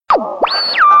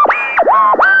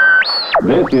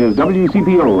This is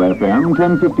WCPO FM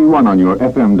 1051 on your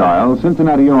FM dial,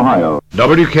 Cincinnati, Ohio.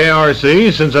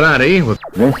 WKRC, Cincinnati.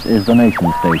 This is the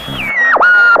Nation Station.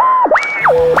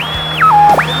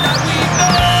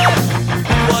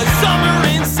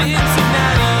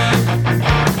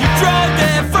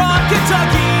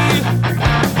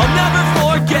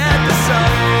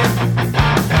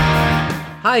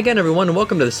 Hi again, everyone, and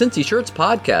welcome to the Cincy Shirts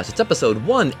Podcast. It's episode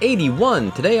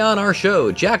 181. Today on our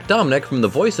show, Jack Dominick from the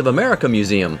Voice of America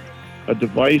Museum. A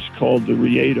device called the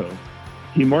Rieto.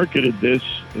 He marketed this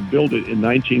and built it in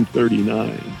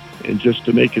 1939. And just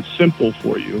to make it simple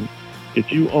for you,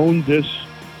 if you owned this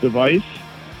device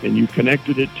and you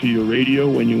connected it to your radio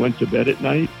when you went to bed at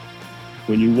night,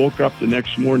 when you woke up the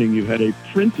next morning, you had a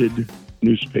printed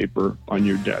newspaper on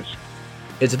your desk.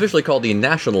 It's officially called the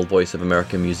National Voice of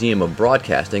America Museum of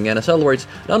Broadcasting, and it celebrates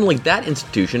not only that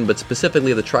institution, but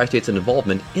specifically the Tri-State's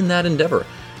involvement in that endeavor.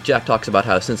 Jack talks about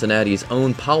how Cincinnati's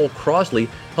own Powell Crosley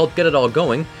helped get it all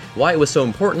going, why it was so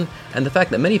important, and the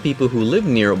fact that many people who live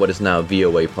near what is now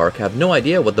VOA Park have no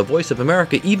idea what the Voice of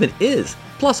America even is,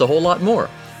 plus a whole lot more.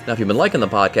 Now, if you've been liking the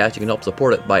podcast, you can help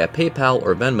support it via PayPal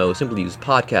or Venmo. Simply use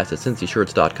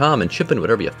podcast@cincyshirts.com and chip in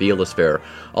whatever you feel is fair.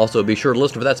 Also, be sure to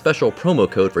listen for that special promo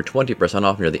code for 20%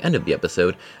 off near the end of the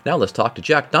episode. Now let's talk to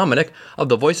Jack Dominick of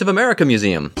the Voice of America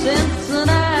Museum.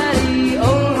 Cincinnati,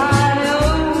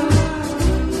 Ohio.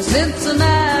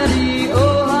 Cincinnati,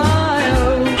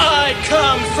 Ohio. I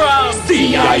come from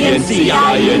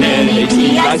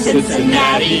C-I-N-C-I-N-N-A-T-I,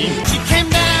 Cincinnati. She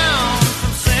came down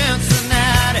from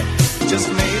Cincinnati. Just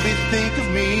maybe think of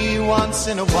me once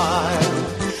in a while.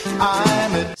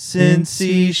 I'm at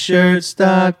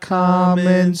cincyshirts.com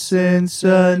in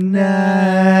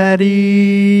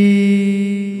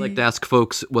Cincinnati. I'd like to ask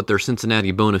folks what their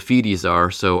Cincinnati bona fides are.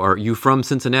 So are you from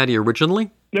Cincinnati originally?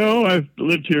 No, I've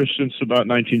lived here since about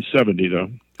 1970,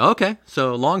 though. Okay,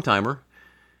 so long-timer.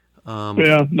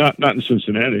 Yeah, not in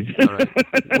Cincinnati. All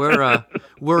right.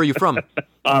 Where are you from?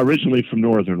 Originally from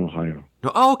northern Ohio.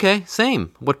 Oh, okay,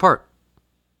 same. What part?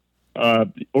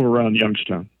 Over around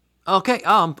Youngstown. Okay,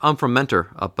 I'm from Mentor,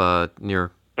 up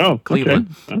near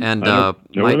Cleveland. Okay. And I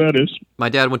know where that is. My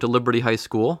dad went to Liberty High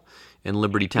School in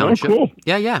Liberty Township. Oh, cool.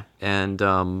 Yeah. And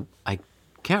I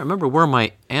can't remember where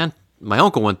my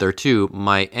uncle went there too.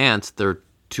 My aunts, their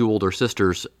two older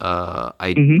sisters,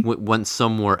 went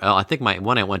somewhere else. I think my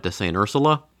one aunt went to St.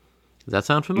 Ursula. Does that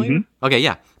sound familiar? Mm-hmm. Okay,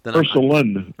 yeah. Then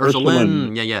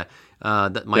Ursuline. Yeah.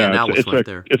 My aunt Alice went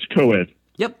there. It's co-ed.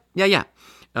 Yep. Yeah.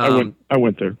 I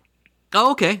went there.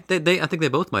 Oh, okay. I think they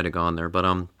both might have gone there, but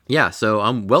yeah. So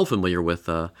I'm well familiar with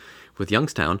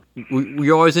Youngstown. Were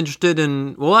you always interested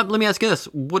in? Well, let me ask you this: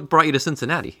 what brought you to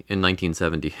Cincinnati in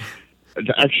 1970?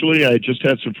 Actually, I just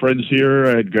had some friends here.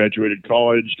 I had graduated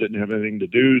college, didn't have anything to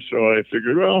do, so I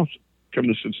figured, well, come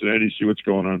to Cincinnati, see what's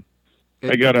going on.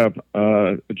 I got a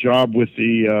job with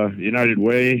the United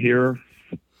Way here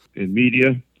in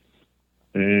media,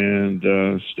 and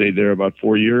stayed there about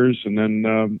 4 years, and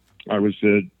then I was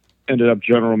ended up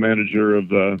general manager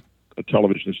of a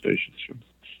television station. So.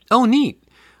 Oh, neat.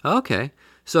 Okay.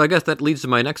 So I guess that leads to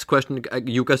my next question.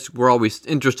 You guys were always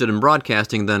interested in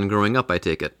broadcasting then growing up, I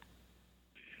take it.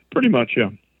 Pretty much, yeah.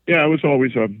 Yeah, I was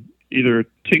always either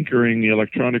tinkering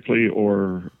electronically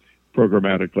or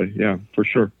programmatically, yeah, for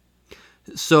sure.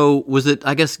 So was it,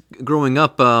 I guess, growing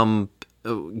up,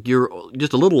 you're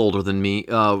just a little older than me,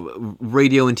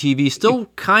 radio and TV still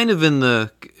kind of in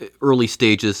the early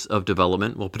stages of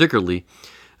development, well, particularly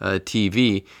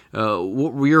TV.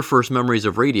 What were your first memories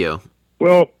of radio?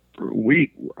 Well,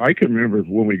 I can remember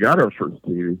when we got our first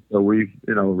TV. So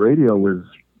radio was,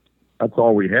 that's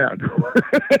all we had.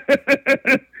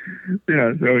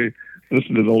 Yeah, so we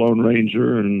listened to the Lone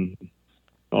Ranger and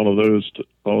all of those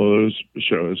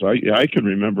shows. I can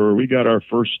remember we got our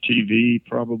first TV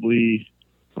probably,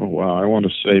 I want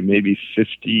to say maybe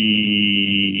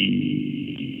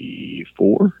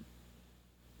 54.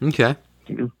 Okay.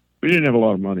 We didn't have a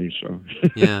lot of money, so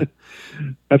yeah.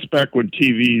 That's back when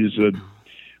when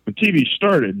TV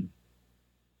started.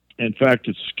 In fact,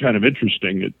 it's kind of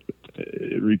interesting. It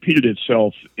repeated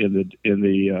itself in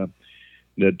the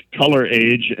color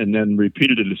age, and then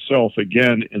repeated itself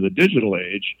again in the digital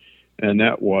age, and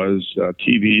that was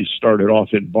TV started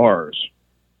off in bars.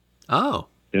 Oh.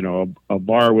 A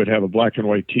bar would have a black and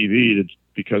white TV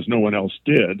because no one else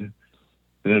did.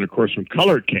 And then, of course, when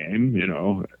color came,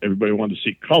 everybody wanted to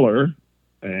see color,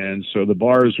 and so the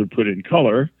bars would put in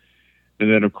color. And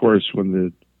then, of course,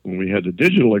 when we had the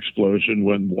digital explosion,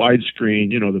 when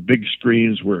widescreen, the big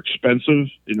screens were expensive,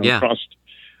 cost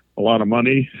a lot of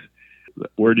money.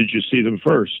 where did you see them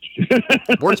first?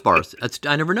 Sports bars.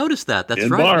 I never noticed that. That's in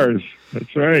right. bars.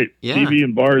 That's right. Yeah. TV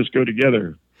and bars go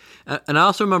together. And I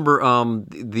also remember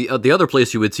the other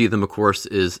place you would see them, of course,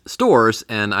 is stores.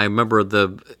 And I remember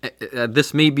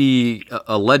this may be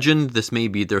a legend. This may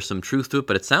be there's some truth to it,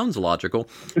 but it sounds logical.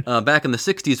 Back in the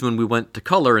 60s when we went to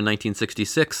color in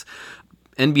 1966,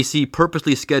 NBC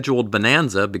purposely scheduled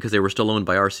Bonanza, because they were still owned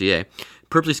by RCA,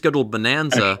 purposely scheduled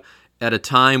Bonanza at a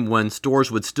time when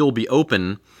stores would still be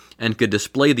open and could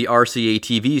display the RCA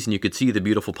TVs, and you could see the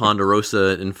beautiful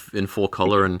Ponderosa in full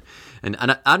color. And I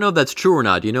don't know if that's true or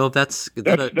not. Do you know if that's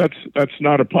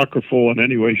not apocryphal in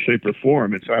any way, shape, or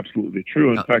form. It's absolutely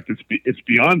true. In fact, it's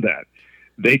beyond that.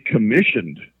 They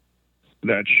commissioned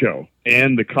that show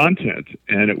and the content,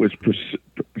 and it was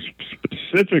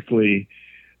specifically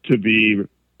to be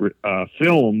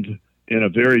filmed in a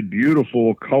very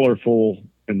beautiful, colorful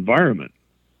environment.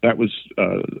 That was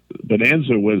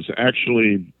Bonanza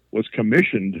was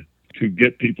commissioned to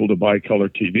get people to buy color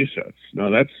TV sets.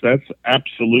 Now that's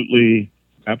absolutely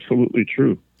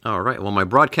true. All right. Well, my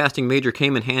broadcasting major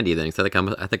came in handy then. So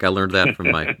I think I learned that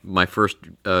from my first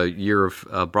year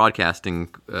of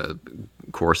broadcasting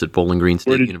course at Bowling Green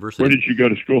State University. Where did you go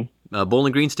to school?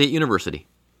 Bowling Green State University.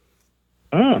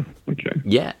 Ah, okay.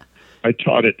 Yeah. I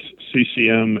taught at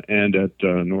CCM and at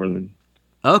Northern.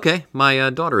 Okay. My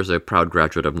daughter is a proud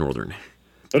graduate of Northern.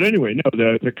 But anyway, no,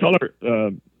 the color.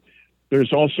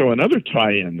 There's also another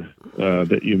tie-in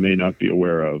that you may not be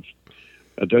aware of.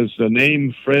 Does the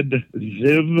name Fred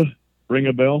Ziv ring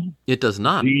a bell? It does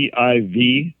not.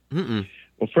 Z-I-V? Mm-mm.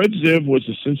 Well, Fred Ziv was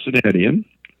a Cincinnatian,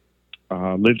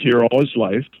 lived here all his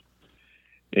life,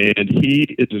 and he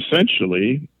is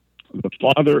essentially the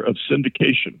father of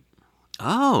syndication.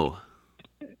 Oh.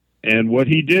 And what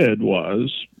he did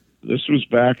was, this was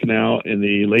back now in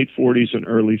the late 40s and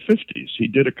early 50s. He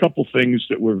did a couple things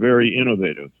that were very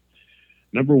innovative.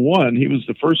 Number one, he was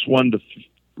the first one to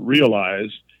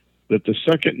realize that the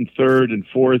second and third and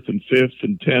fourth and fifth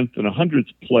and 10th and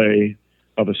 100th play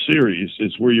of a series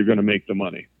is where you're going to make the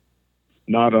money,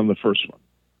 not on the first one.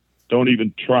 Don't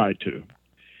even try to.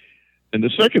 And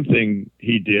the second thing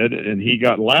he did, and he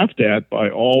got laughed at by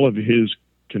all of his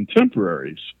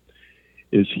contemporaries,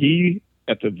 is he,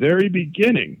 at the very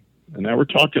beginning, and now we're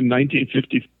talking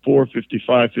 1954,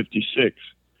 55, 56,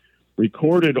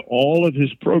 recorded all of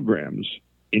his programs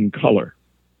in color,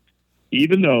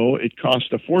 even though it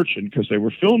cost a fortune because they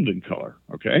were filmed in color,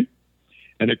 okay?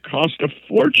 And it cost a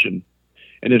fortune.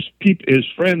 And his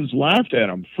friends laughed at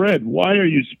him. Fred, why are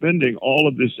you spending all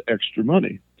of this extra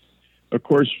money? Of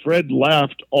course, Fred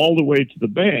laughed all the way to the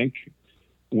bank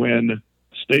when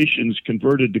stations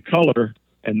converted to color,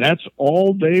 and that's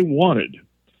all they wanted.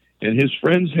 And his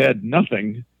friends had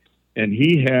nothing, and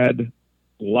he had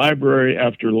library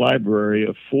after library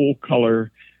of full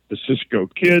color, the Cisco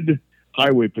Kid,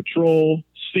 Highway Patrol,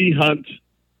 Sea Hunt,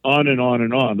 on and on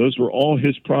and on. Those were all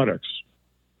his products.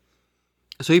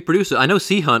 So he produced it. I know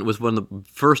Sea Hunt was one of the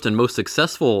first and most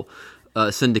successful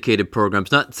syndicated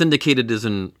programs. Not syndicated as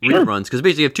in reruns, because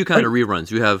basically you have two kinds of reruns.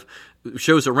 You have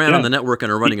shows that ran on the network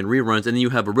and are running in reruns, and then you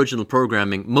have original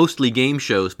programming, mostly game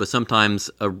shows, but sometimes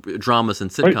dramas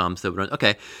and sitcoms that would run.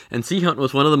 Okay, and Sea Hunt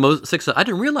was one of the most successful. I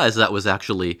didn't realize that was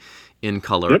actually in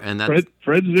color. Yep. And that's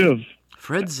Fred Ziv.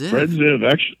 Fred Ziv. Fred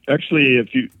Ziv.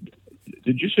 Actually,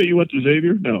 did you say you went to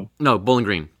Xavier? No, Bowling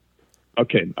Green.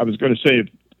 Okay, I was going to say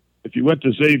if you went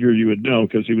to Xavier, you would know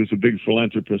because he was a big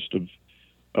philanthropist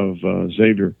of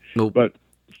Xavier. Nope. But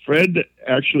Fred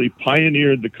actually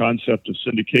pioneered the concept of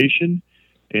syndication,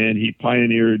 and he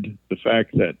pioneered the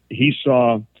fact that he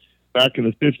saw back in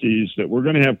the 50s that we're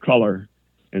going to have color,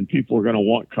 and people are going to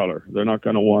want color. They're not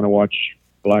going to want to watch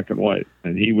black and white.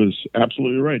 And he was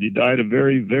absolutely right. He died a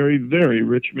very, very, very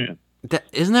rich man.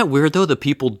 Isn't that weird, though, that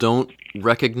people don't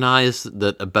recognize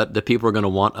that people are going to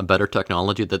want a better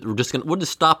technology, that we'll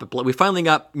just stop it. We finally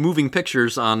got moving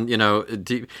pictures on,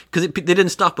 because they didn't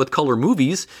stop with color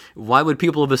movies. Why would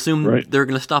people have assumed they're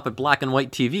going to stop at black and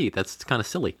white TV? That's kind of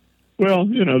silly. Well,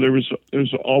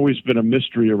 there's always been a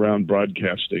mystery around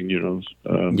broadcasting,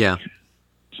 Yeah.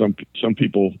 Some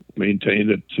people maintain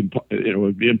that it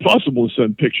would be impossible to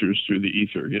send pictures through the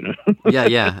ether.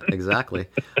 Yeah, exactly.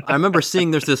 I remember seeing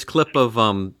there's this clip of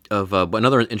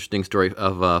another interesting story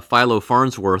of Philo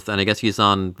Farnsworth, and I guess he's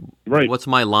on What's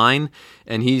My Line,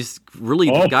 and he's really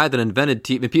the guy that invented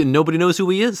TV. Nobody knows who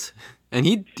he is, and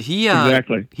he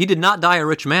exactly. He did not die a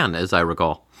rich man, as I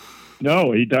recall.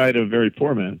 No, he died a very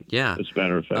poor man. Yeah. As a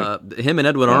matter of fact. Him and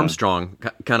Edwin Armstrong,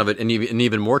 kind of an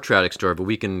even more tragic story, but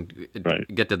we can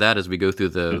get to that as we go through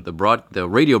the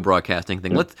radio broadcasting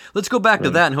thing. Yeah. Let's go back to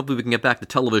that, and hopefully we can get back to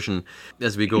television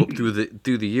as we go through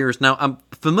the years. Now, I'm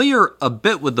familiar a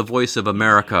bit with the Voice of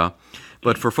America,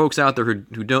 but for folks out there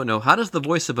who don't know, how does the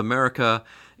Voice of America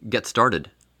get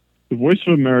started? The Voice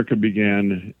of America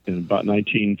began in about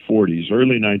 1940s,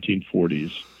 early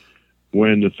 1940s,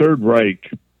 when the Third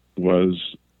Reich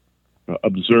was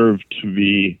observed to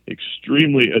be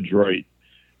extremely adroit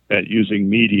at using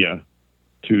media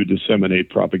to disseminate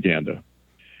propaganda.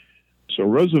 So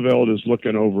Roosevelt is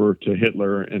looking over to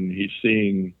Hitler, and he's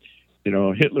seeing,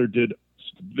 Hitler did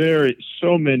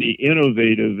so many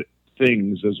innovative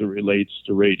things as it relates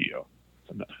to radio.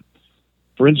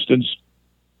 For instance,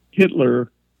 Hitler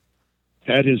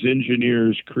had his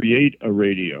engineers create a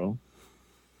radio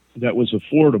that was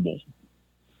affordable,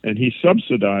 and he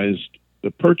subsidized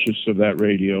the purchase of that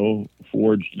radio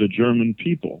for the German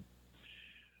people.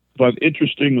 But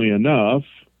interestingly enough,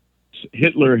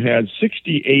 Hitler had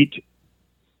 68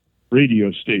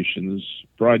 radio stations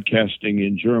broadcasting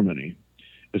in Germany,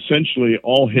 essentially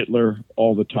all Hitler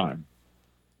all the time.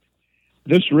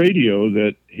 This radio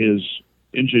that his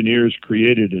engineers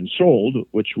created and sold,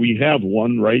 which we have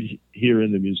one right here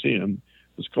in the museum,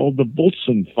 was called the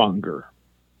Bolzenfanger.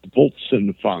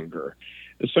 Bolzenfanger.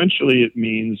 Essentially, it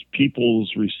means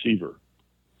people's receiver.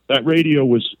 That radio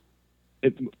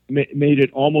made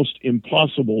it almost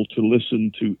impossible to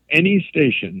listen to any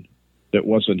station that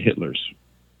wasn't Hitler's.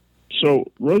 So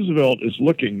Roosevelt is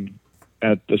looking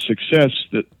at the success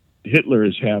that Hitler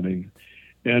is having.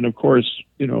 And of course,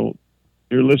 your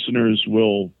listeners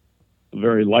will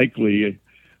very likely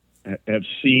have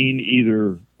seen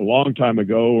either a long time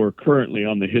ago or currently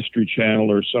on the History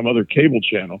Channel or some other cable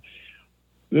channel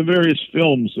the various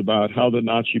films about how the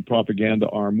Nazi propaganda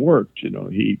arm worked.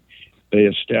 They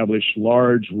established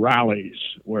large rallies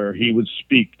where he would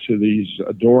speak to these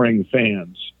adoring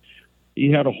fans.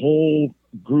 He had a whole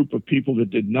group of people that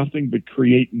did nothing but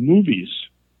create movies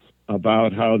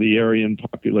about how the Aryan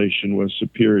population was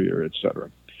superior,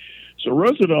 etc. So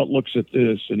Roosevelt looks at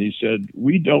this and he said,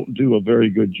 we don't do a very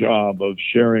good job of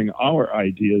sharing our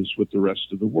ideas with the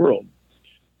rest of the world.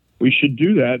 We should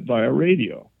do that via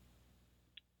radio.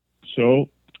 So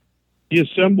he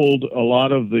assembled a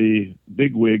lot of the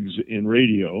bigwigs in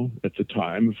radio at the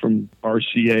time, from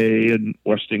RCA and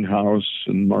Westinghouse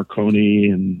and Marconi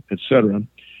and et cetera,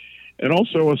 and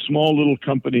also a small little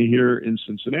company here in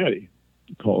Cincinnati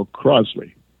called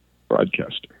Crosley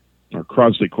Broadcaster, or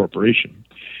Crosley Corporation.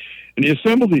 And he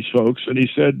assembled these folks and he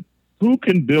said, who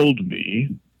can build me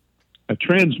a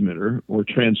transmitter or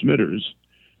transmitters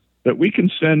that we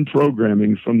can send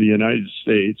programming from the United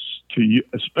States to,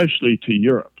 especially to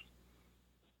Europe?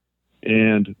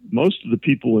 And most of the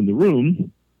people in the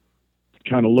room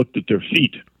kind of looked at their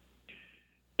feet,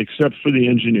 except for the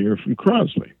engineer from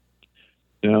Crosley.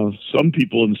 Now, some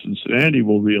people in Cincinnati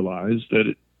will realize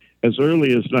that as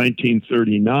early as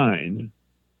 1939,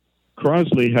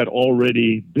 Crosley had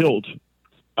already built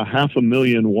a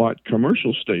 500,000 watt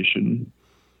commercial station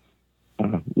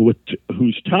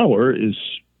whose tower is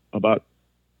about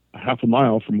a half a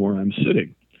mile from where I'm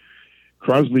sitting.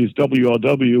 Crosley's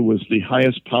WLW was the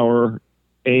highest power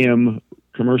AM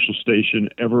commercial station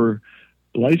ever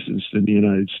licensed in the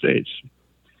United States.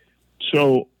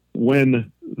 So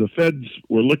when the feds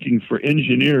were looking for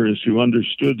engineers who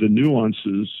understood the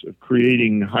nuances of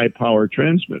creating high power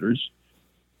transmitters,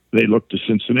 they looked to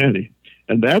Cincinnati.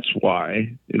 And that's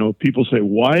why, people say,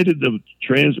 why did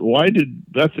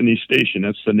Bethany Station,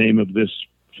 that's the name of this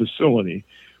facility,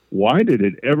 why did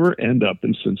it ever end up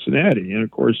in Cincinnati? And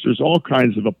of course, there's all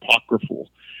kinds of apocryphal.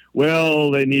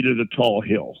 Well, they needed a tall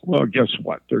hill. Well, guess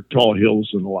what? There are tall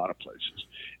hills in a lot of places.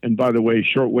 And by the way,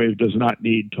 shortwave does not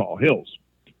need tall hills.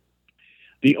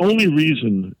 The only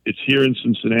reason it's here in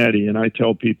Cincinnati, and I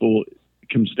tell people, it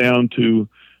comes down to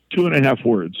 2.5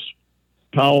 words: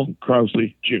 Powell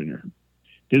Crosley Jr.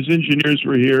 His engineers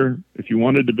were here. If you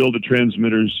wanted to build the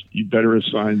transmitters, you better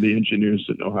assign the engineers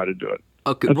that know how to do it.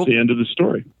 Okay, that's the end of the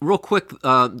story. Real quick,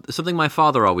 something my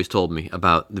father always told me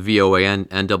about the VOA and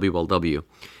WLW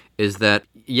is that,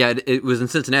 it was in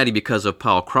Cincinnati because of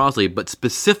Powell Crosley, but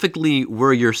specifically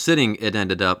where you're sitting, it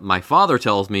ended up, my father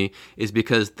tells me, is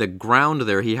because the ground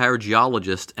there, he hired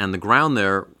geologists, and the ground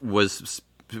there was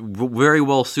very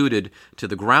well suited to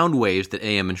the ground waves that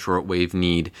AM and shortwave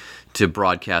need to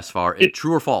broadcast far.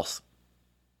 True or false?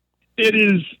 It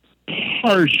is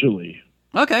partially.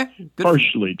 Okay. Good.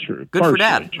 Partially true. Good partially for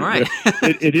Dad. True. All right.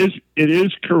 it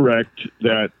is correct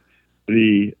that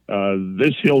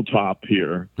this hilltop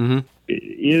here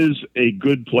is a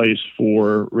good place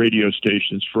for radio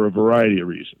stations for a variety of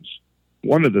reasons.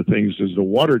 One of the things is the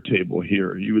water table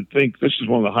here. You would think this is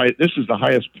this is the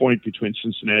highest point between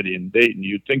Cincinnati and Dayton.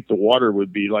 You'd think the water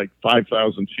would be like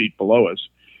 5,000 feet below us.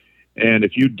 And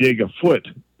if you dig a foot,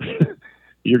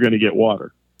 you're going to get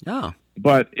water. Oh.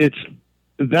 But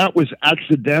that was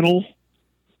accidental.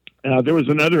 There was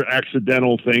another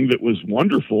accidental thing that was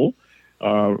wonderful.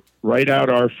 Right out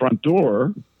our front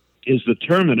door is the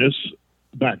terminus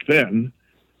back then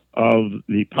of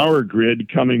the power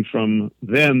grid coming from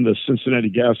then the Cincinnati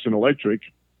Gas and Electric,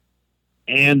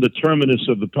 and the terminus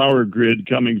of the power grid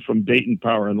coming from Dayton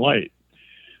Power and Light.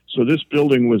 So this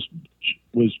building was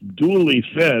dually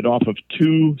fed off of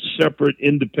two separate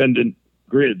independent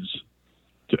grids.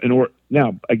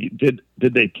 Now, did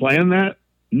they plan that?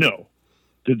 No.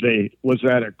 Was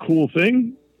that a cool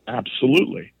thing?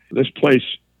 Absolutely. This place,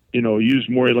 used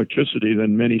more electricity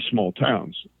than many small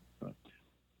towns.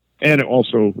 And it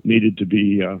also needed to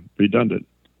be redundant.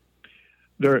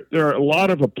 There are a lot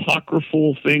of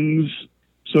apocryphal things,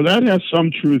 so that has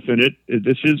some truth in it.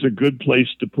 This is a good place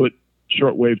to put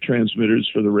shortwave transmitters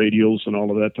for the radials and all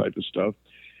of that type of stuff.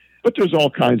 But there's all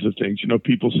kinds of things.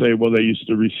 People say, well, they used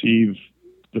to receive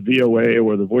the VOA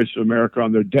or the Voice of America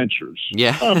on their dentures.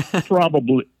 Yeah.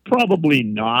 Probably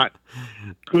not.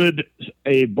 Could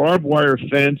a barbed wire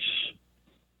fence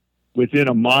within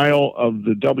a mile of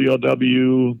the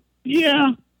WLW?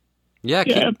 Yeah. Yeah.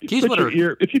 If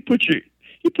you put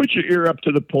your ear up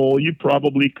to the pole, you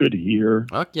probably could hear.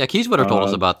 Yeah, Kieswetter told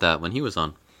us about that when he was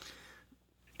on.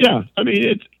 Yeah, I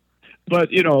mean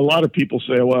but a lot of people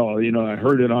say, well, I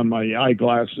heard it on my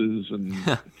eyeglasses, and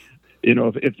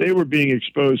if they were being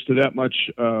exposed to that much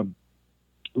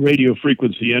radio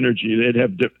frequency energy, they'd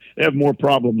have more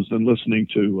problems than listening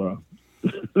to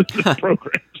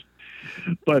programs.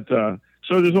 But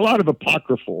so there's a lot of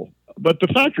apocryphal. But the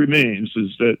fact remains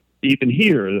is that even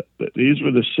here, these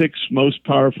were the 6 most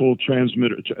powerful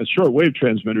shortwave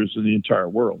transmitters in the entire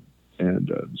world,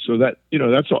 and so that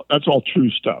that's all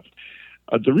true stuff.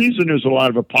 The reason there's a lot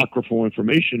of apocryphal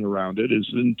information around it is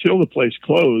until the place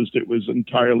closed, it was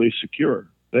entirely secure.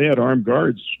 They had armed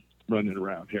guards running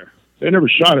around here. They never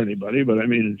shot anybody, but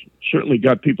it certainly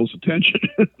got people's attention.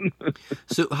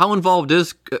 So how involved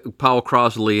is Powell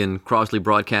Crosley and Crosley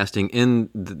Broadcasting in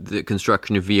the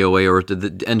construction of VOA, or did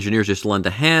the engineers just lend a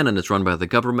hand and it's run by the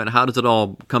government? How does it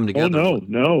all come together? Oh,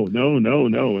 no.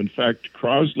 In fact,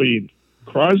 Crosley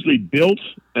built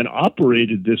and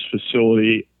operated this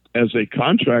facility as a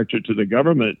contractor to the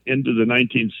government into the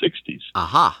 1960s.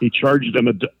 Aha. He charged them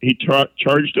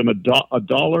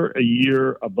 $1 a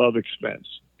year above expense,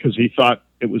 because he thought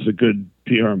it was a good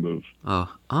PR move.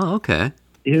 Oh, okay.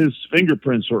 His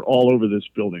fingerprints are all over this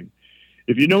building.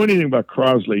 If you know anything about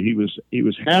Crosley, he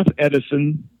was half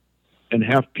Edison and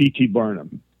half P.T.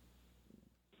 Barnum.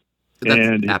 That's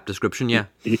an apt description, yeah.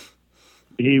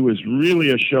 He was really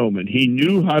a showman. He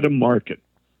knew how to market.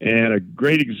 And a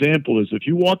great example is if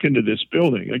you walk into this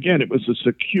building, again, it was a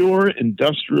secure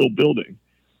industrial building.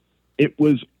 It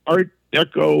was Art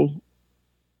Deco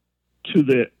to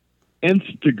the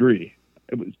nth degree.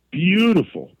 It was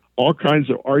beautiful. All kinds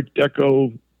of Art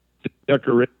Deco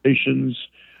decorations.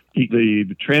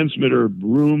 The transmitter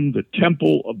room, the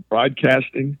temple of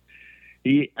broadcasting.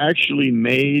 He actually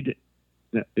made.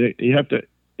 You have to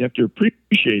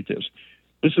appreciate this.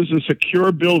 This is a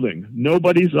secure building.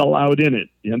 Nobody's allowed in it.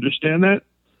 You understand that?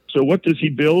 So what does he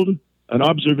build? An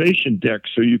observation deck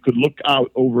so you could look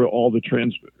out over all the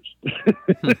transmitters.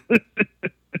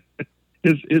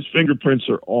 His fingerprints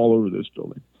are all over this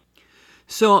building.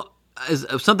 So as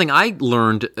something I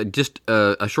learned just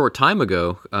a short time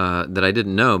ago that I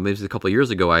didn't know, maybe a couple of years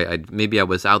ago, maybe I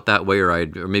was out that way, or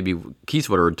maybe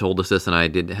Kieswetter had told us this and I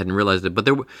hadn't realized it, but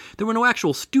there were no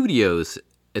actual studios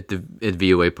at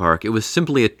VOA Park. It was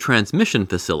simply a transmission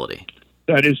facility.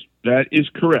 That is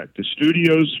correct. The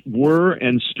studios were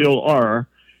and still are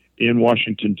in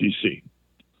Washington, D.C.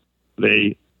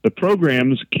 The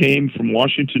programs came from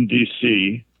Washington,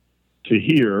 D.C. to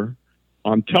here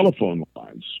on telephone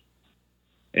lines.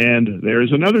 And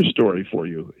there's another story for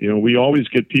you. We always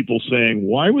get people saying,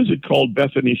 why was it called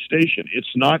Bethany Station?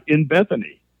 It's not in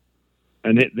Bethany.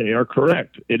 And they are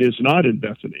correct. It is not in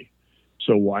Bethany.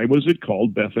 So why was it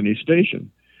called Bethany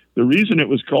Station? The reason it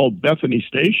was called Bethany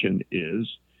Station is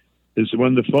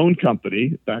when the phone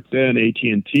company, back then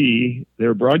AT&T,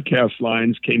 their broadcast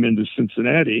lines came into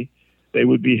Cincinnati, they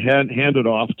would be handed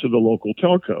off to the local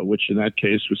telco, which in that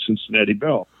case was Cincinnati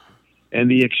Bell. And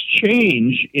the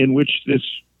exchange in which this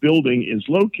building is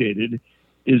located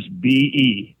is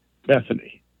BE,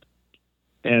 Bethany.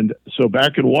 And so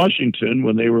back in Washington,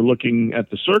 when they were looking at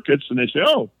the circuits, and they say,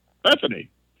 "Oh, Bethany."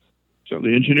 So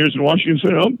the engineers in Washington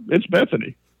said, "Oh, it's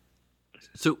Bethany."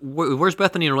 So where's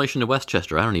Bethany in relation to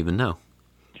Westchester? I don't even know.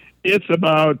 It's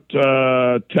about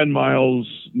 10 miles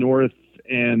north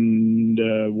and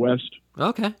west.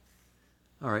 Okay.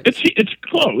 All right. It's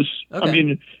close. Okay. I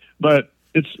mean, but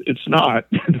it's not.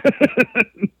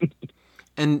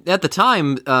 And at the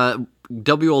time,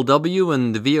 WLW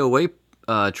and the VOA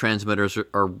transmitters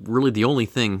are really the only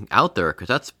thing out there, because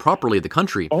that's properly the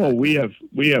country. Oh, we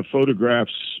have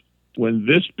photographs when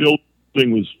this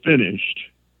building was finished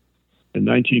in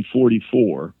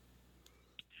 1944.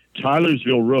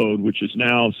 Tylersville Road, which is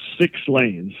now 6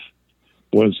 lanes,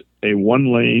 was a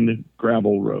 1-lane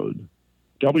gravel road.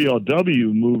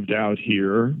 WLW moved out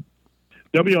here.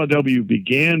 WLW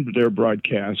began their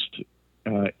broadcast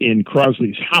in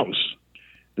Crosley's house,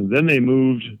 and then they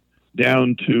moved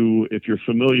down to, if you're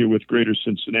familiar with Greater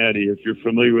Cincinnati, if you're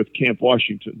familiar with Camp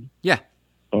Washington. Yeah.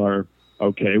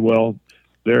 Well,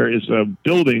 there is a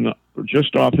building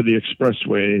just off of the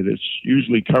expressway that's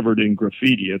usually covered in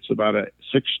graffiti. It's about a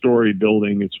 6-story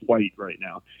building. It's white right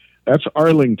now. That's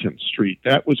Arlington Street.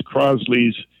 That was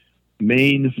Crosley's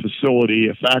main facility,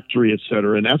 a factory,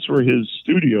 etc., and that's where his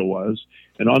studio was.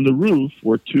 And on the roof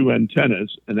were 2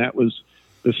 antennas, and that was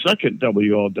the second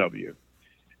WLW.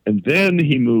 And then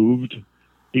he moved.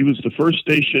 He was the first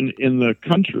station in the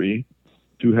country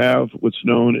to have what's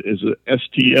known as a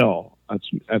STL.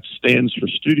 That stands for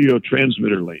Studio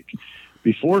Transmitter Link.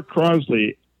 Before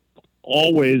Crosley,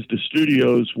 always the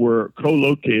studios were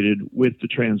co-located with the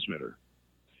transmitter.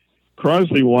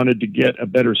 Crosley wanted to get a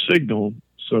better signal,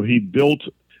 so he built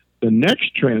the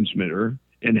next transmitter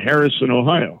in Harrison,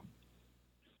 Ohio.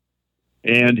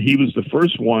 And he was the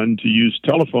first one to use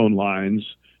telephone lines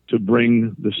to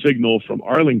bring the signal from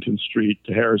Arlington Street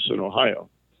to Harrison, Ohio.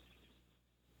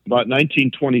 About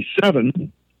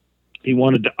 1927, he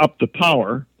wanted to up the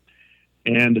power,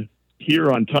 and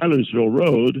here on Tylersville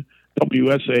Road,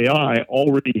 WSAI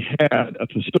already had a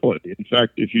facility. In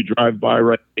fact, if you drive by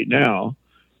right now,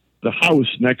 the house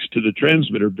next to the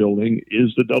transmitter building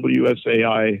is the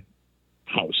WSAI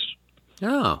house.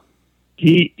 Oh.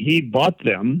 He bought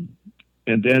them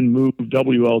and then moved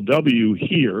WLW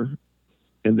here,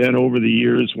 and then over the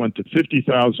years went to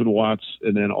 50,000 watts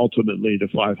and then ultimately to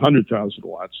 500,000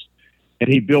 watts. And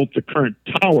he built the current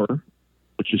tower,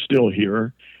 which is still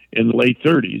here, in the late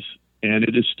 30s, and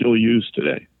it is still used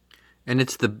today. And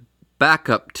it's the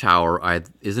backup tower,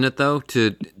 isn't it, though?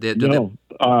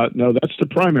 No, that's the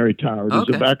primary tower. There's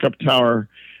a backup tower.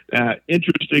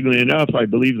 Interestingly enough, I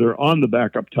believe they're on the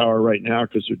backup tower right now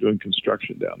because they're doing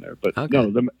construction down there. But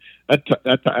no,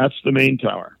 that's the main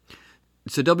tower.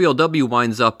 So WLW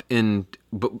winds up in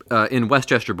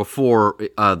Westchester before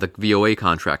the VOA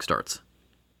contract starts.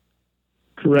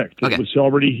 Correct. Okay. It was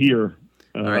already here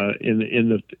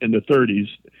in the 30s.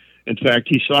 In fact,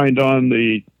 he signed on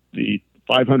the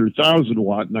 500,000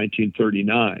 watt in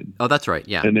 1939. Oh, that's right.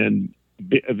 Yeah. And then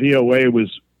VOA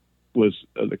was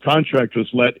the contract was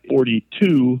let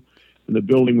 42, and the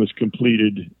building was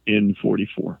completed in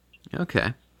 44.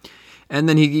 Okay. And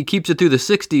then he keeps it through the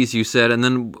 60s, you said, and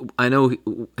then I know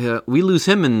we lose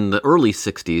him in the early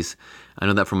 60s. I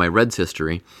know that from my Reds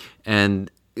history. And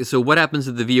so what happens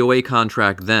to the VOA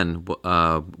contract then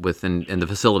in the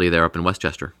facility there up in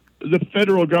Westchester? The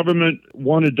federal government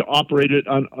wanted to operate it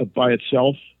by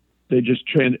itself. They just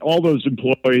all those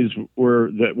employees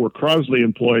that were Crosley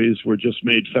employees were just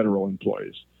made federal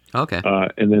employees. Okay.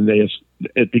 And then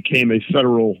it became a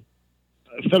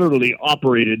federally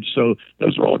operated. So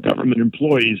those were all government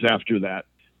employees after that.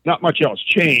 Not much else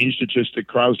changed. It's just that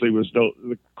Crosley was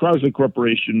the Crosley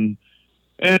Corporation,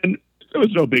 and it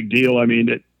was no big deal. I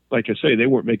mean, like I say, they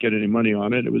weren't making any money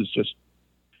on it. It was just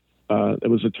it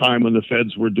was a time when the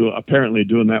feds were apparently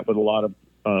doing that with a lot of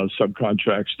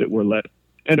subcontracts that were let.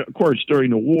 And of course, during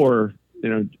the war,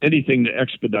 anything to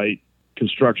expedite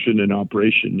construction and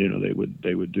operation,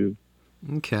 they would do.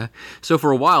 Okay. So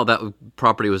for a while, that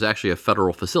property was actually a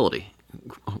federal facility,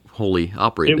 wholly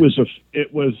operated.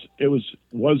 It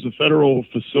was a federal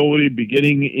facility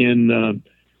beginning in.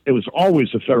 It was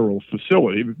always a federal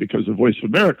facility because the Voice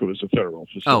of America was a federal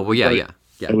facility. Oh well, yeah.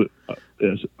 It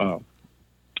was,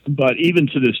 but even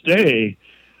to this day,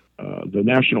 the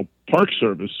National Park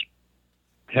Service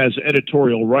has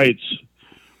editorial rights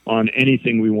on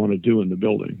anything we want to do in the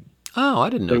building. Oh, I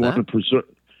didn't know that.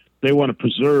 They want to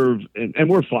preserve, and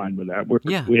we're fine with that.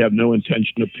 We have no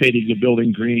intention of painting the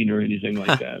building green or anything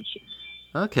like that.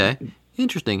 So. Okay,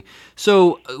 interesting.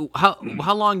 So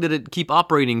how long did it keep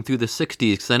operating through the 60s?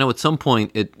 Because I know at some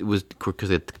point it was, because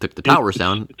they took the towers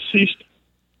down.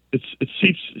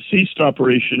 ceased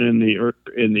operation in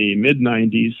the mid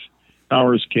 90s.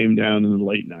 Towers came down in the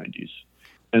late 90s,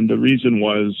 and the reason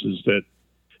is that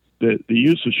the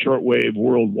use of shortwave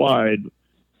worldwide.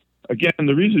 Again,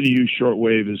 the reason you use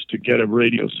shortwave is to get a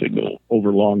radio signal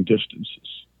over long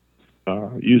distances,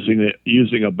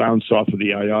 using a bounce off of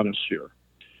the ionosphere.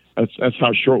 That's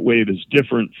how shortwave is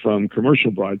different from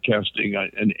commercial broadcasting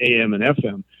and AM and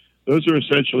FM. Those are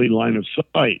essentially line of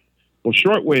sight. Well,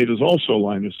 shortwave is also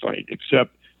line of sight,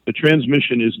 except the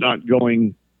transmission is not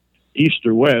going east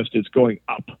or west, it's going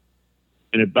up.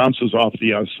 And it bounces off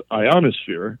the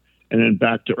ionosphere and then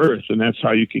back to Earth. And that's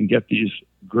how you can get these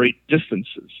great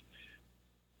distances.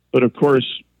 But of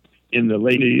course, in the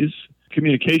late 80s,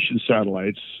 communication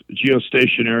satellites,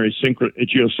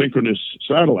 geosynchronous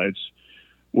satellites,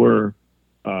 were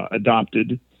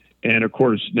adopted. And of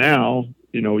course, now,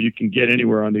 you can get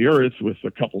anywhere on the Earth with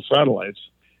a couple satellites.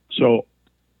 So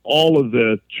all of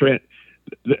the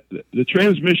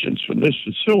transmissions from this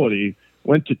facility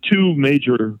went to two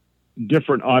major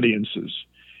different audiences.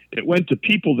 It went to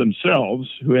people themselves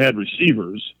who had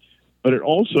receivers, but it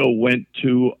also went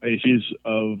to a series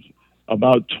of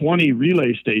about 20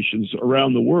 relay stations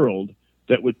around the world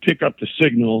that would pick up the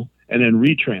signal and then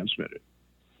retransmit it.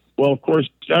 Well, of course,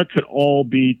 that could all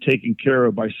be taken care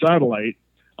of by satellite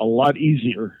a lot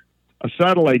easier. A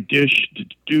satellite dish to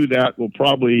do that will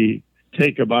probably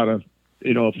take about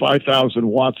 5,000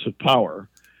 watts of power,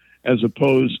 as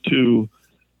opposed to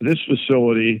this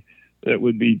facility that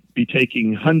would be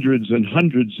taking hundreds and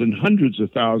hundreds and hundreds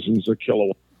of thousands of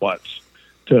kilowatts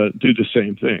to do the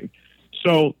same thing.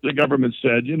 So the government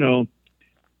said,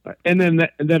 and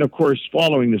then of course,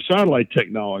 following the satellite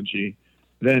technology,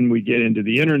 then we get into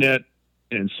the internet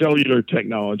and cellular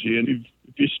technology. And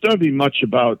if you study much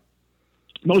about,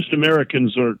 most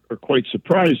Americans are quite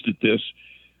surprised at this,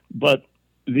 but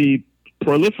the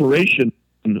proliferation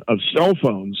of cell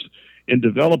phones in the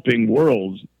developing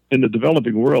world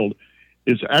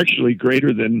is actually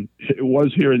greater than it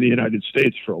was here in the United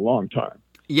States for a long time.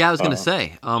 Yeah, I was going to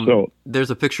say, there's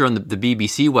a picture on the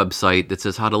BBC website that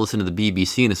says how to listen to the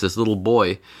BBC, and it's this little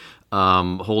boy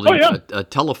holding a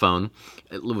telephone,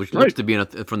 which looks to be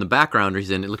from the background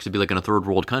he's in, it looks to be like in a third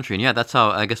world country. And yeah, that's how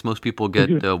I guess most people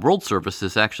get world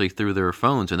services actually through their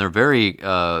phones, and they're very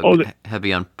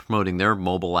heavy on promoting their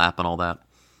mobile app and all that.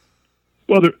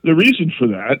 Well, the reason for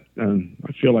that, and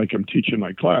I feel like I'm teaching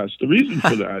my class, the reason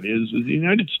for that is in the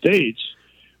United States,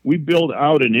 we build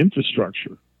out an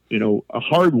infrastructure, a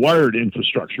hardwired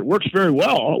infrastructure. Works very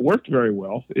well. It worked very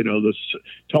well. The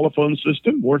telephone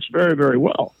system works very, very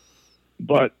well.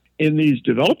 But in these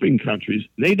developing countries,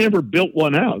 they never built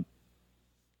one out.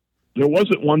 There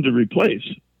wasn't one to replace.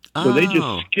 So they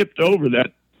just skipped over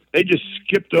that. They just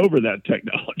skipped over that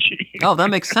technology. Oh, that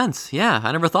makes sense. Yeah,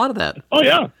 I never thought of that. Oh,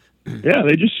 yeah. Yeah,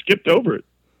 they just skipped over it.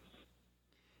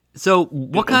 So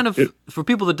what kind of, for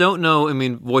people that don't know,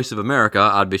 Voice of America,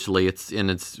 obviously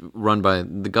it's run by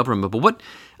the government, but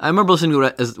I remember listening to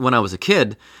it when I was a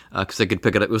kid, because I could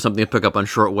pick it up, it was something to pick up on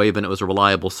shortwave and it was a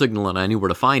reliable signal and I knew where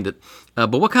to find it.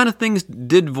 But what kind of things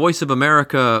did Voice of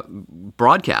America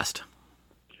broadcast?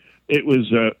 It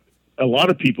was, a lot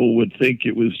of people would think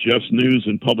it was just news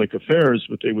and public affairs,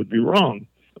 but they would be wrong.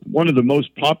 One of the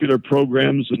most popular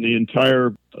programs in the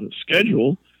entire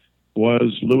schedule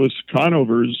was Louis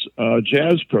Conover's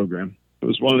jazz program. It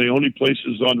was one of the only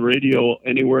places on radio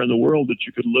anywhere in the world that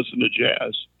you could listen to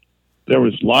jazz. There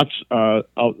was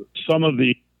some of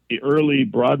the early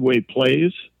Broadway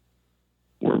plays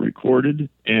were recorded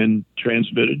and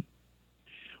transmitted.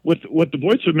 What the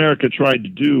Voice of America tried to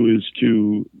do is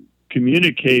to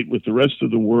communicate with the rest of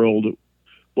the world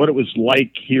what it was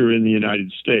like here in the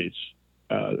United States.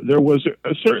 There was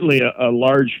certainly a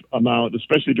large amount,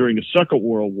 especially during the Second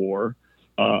World War,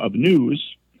 of news,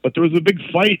 but there was a big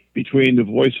fight between the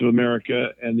Voice of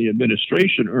America and the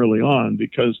administration early on,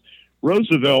 because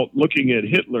Roosevelt, looking at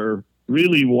Hitler,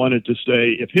 really wanted to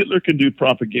say, if Hitler can do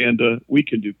propaganda, we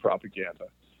can do propaganda.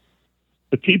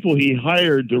 The people he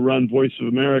hired to run Voice of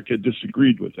America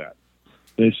disagreed with that.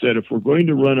 They said, if we're going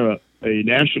to run a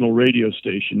national radio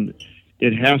station,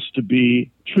 it has to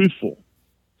be truthful.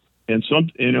 And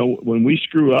when we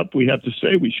screw up, we have to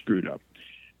say we screwed up.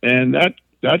 And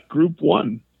that group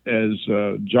won. As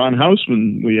John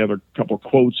Houseman, we have a couple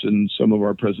quotes in some of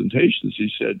our presentations.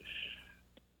 He said,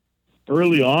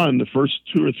 early on, the first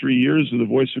 2 or 3 years of the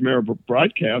Voice of America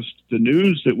broadcast, the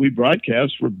news that we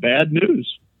broadcast were bad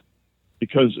news.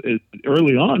 Because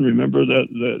early on, remember,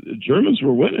 the Germans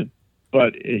were winning.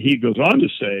 But he goes on to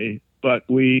say, but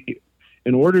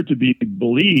in order to be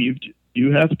believed,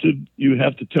 you have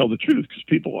to tell the truth, because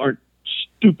people aren't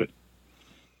stupid.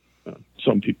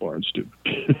 some people aren't stupid.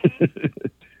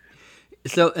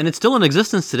 So, and it's still in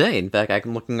existence today. In fact,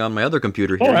 I'm looking on my other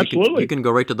computer here. Oh, absolutely. You can go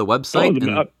right to the website the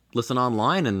and map. listen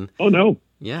online. And Oh, no.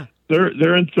 yeah,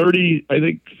 They're in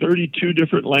 32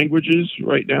 different languages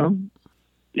right now.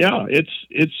 Yeah, it's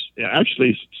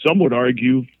actually some would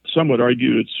argue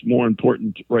it's more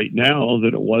important right now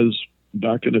than it was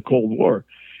back in the Cold War.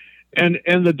 And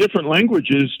the different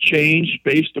languages change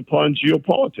based upon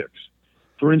geopolitics.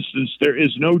 For instance, there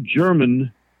is no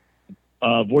German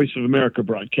Voice of America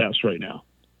broadcast right now.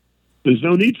 There's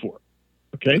no need for it.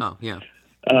 Okay. oh yeah,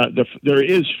 There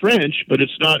is French, but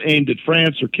it's not aimed at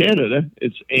France or Canada.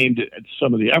 It's aimed at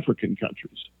some of the African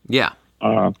countries. yeah,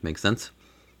 makes sense.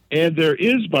 And there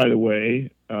is, by the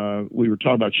way, we were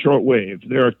talking about shortwave.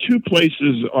 There are two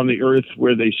places on the earth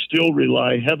where they still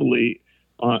rely heavily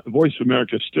on, Voice of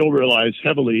America still relies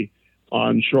heavily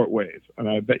on shortwave. And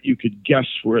I bet you could guess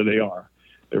where they are.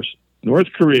 There's North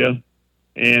Korea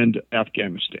and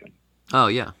Afghanistan. Oh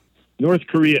yeah, North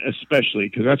Korea especially,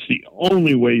 because that's the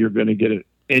only way you're going to get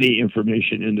any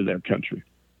information into their country.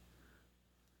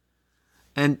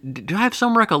 And do I have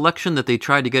some recollection that they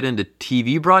tried to get into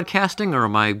TV broadcasting, or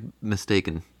am I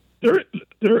mistaken?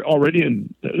 They're already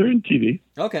in TV.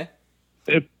 Okay.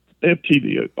 They have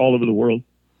TV all over the world.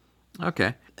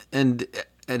 Okay. And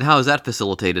how is that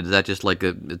facilitated? Is that just like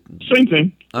a Same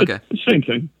thing. Okay. Same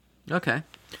thing. Okay.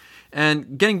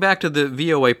 And getting back to the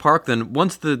VOA park, then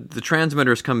once the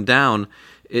transmitters come down,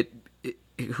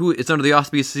 it's under the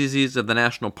auspices of the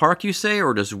national park, you say,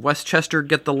 or does Westchester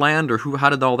get the land, or how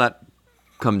did all that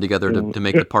come together to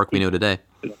make the park we know today?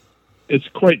 It's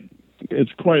quite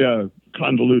a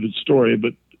convoluted story,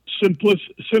 but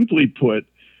simply put,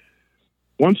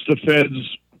 once the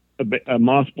feds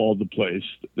mothballed the place,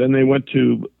 then they went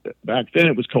to, back then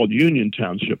it was called Union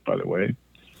Township, by the way.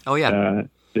 Oh yeah.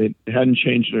 They hadn't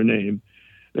changed their name.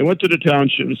 They went to the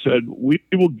township and said, we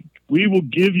will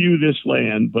give you this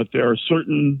land, but there are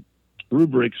certain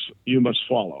rubrics you must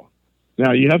follow.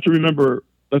 Now you have to remember,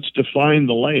 let's define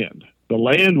the land. The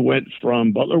land went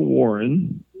from Butler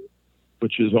Warren,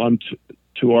 which is on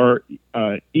to our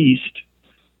east,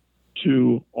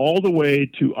 to all the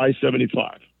way to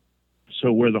I-75.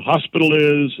 So where the hospital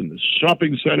is and the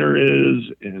shopping center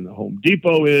is and the Home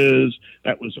Depot is,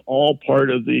 that was all part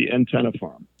of the antenna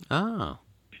farm. Oh.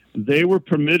 They were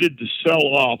permitted to sell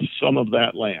off some of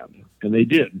that land, and they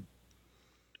did.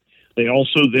 They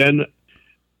also then,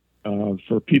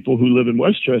 for people who live in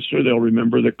Westchester, they'll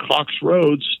remember that Cox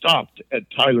Road stopped at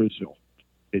Tylersville.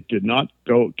 It did not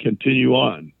continue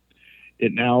on.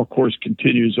 It now, of course,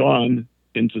 continues on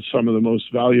into some of the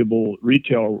most valuable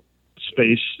retail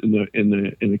space in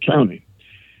the county.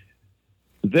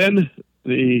 Then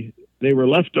they were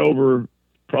left over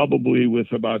probably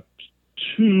with about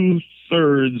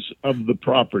 2/3 of the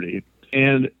property.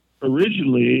 And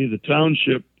originally the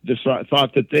township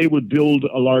thought that they would build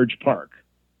a large park.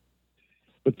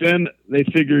 But then they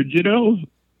figured,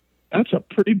 that's a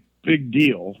pretty big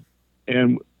deal.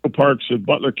 And Parks of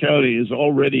Butler County is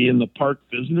already in the park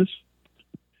business.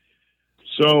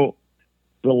 So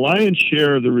the lion's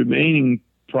share of the remaining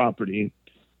property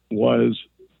was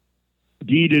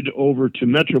deeded over to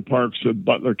Metro Parks of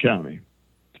Butler County.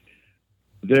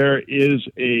 There is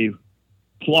a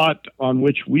plot on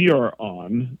which we are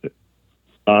on,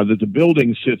 that the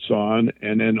building sits on,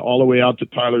 and then all the way out to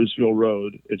Tylersville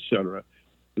Road, etc.,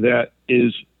 that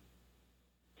is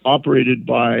operated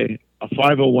by a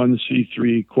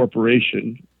 501c3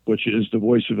 corporation, which is the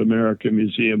Voice of America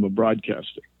Museum of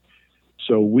Broadcasting.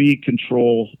 So we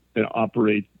control and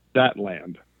operate that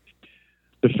land.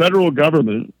 The federal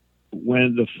government,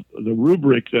 when the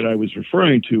rubric that I was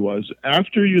referring to was,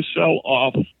 after you sell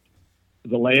off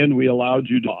the land we allowed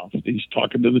you off, he's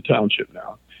talking to the township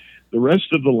now, the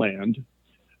rest of the land,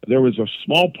 there was a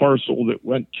small parcel that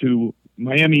went to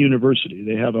Miami University.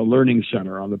 They have a learning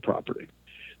center on the property.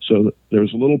 So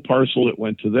there's a little parcel that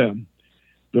went to them.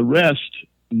 The rest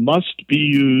must be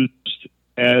used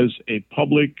as a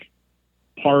public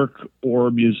park or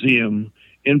museum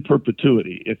in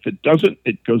perpetuity. If it doesn't,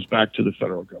 it goes back to the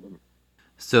federal government.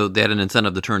 So they had an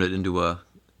incentive to turn it into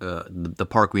the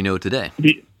park we know today.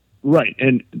 Right,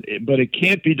 but it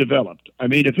can't be developed. I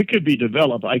mean, if it could be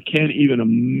developed, I can't even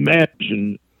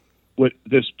imagine what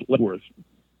this is worth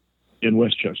in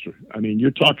Westchester. I mean,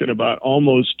 you're talking about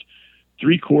almost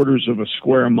 3/4 of a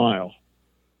square mile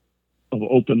of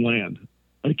open land.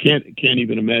 I can't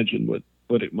even imagine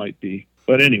what it might be.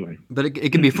 But anyway. But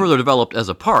it can be further developed as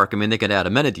a park. I mean, they could add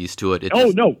amenities to it.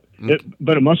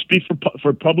 But it must be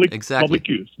for public exactly. Public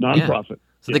use, nonprofit.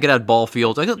 So they could have ball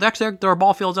fields. Actually, there are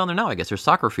ball fields down there now. I guess there's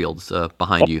soccer fields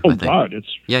behind you. Oh I think. God, it's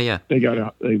Yeah.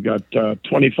 they've got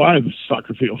 25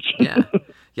 soccer fields. Yeah.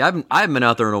 I haven't been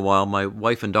out there in a while. My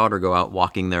wife and daughter go out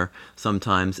walking there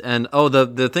sometimes. And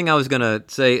the thing I was gonna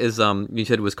say is, you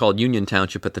said it was called Union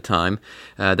Township at the time.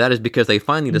 That is because they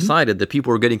finally decided that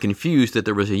people were getting confused that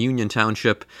there was a Union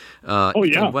Township.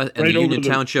 And Right the Union over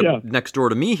Township next door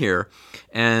to me here.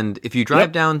 And if you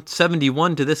drive down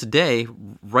 71 to this day,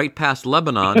 right past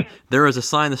Lebanon, there is a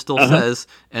sign that still says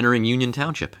 "Entering Union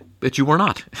Township," but you were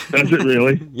not. Does it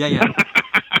really? Yeah.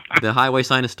 The highway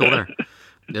sign is still there.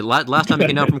 Last time I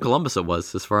came down from Columbus, it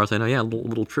was, as far as I know. Yeah, a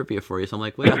little trivia for you. So I'm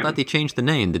like, wait, I thought they changed the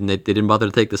name. They didn't bother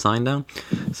to take the sign down.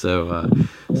 So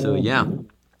yeah.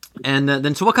 And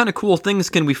then, so what kind of cool things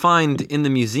can we find in the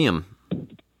museum?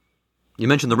 You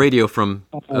mentioned the radio from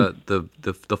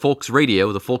the Folks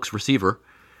radio, the Folks receiver.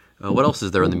 What else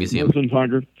is there in the museum?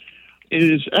 It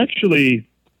is actually,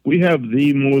 we have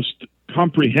the most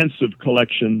comprehensive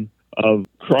collection of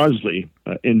Crosley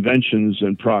inventions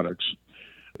and products.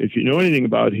 If you know anything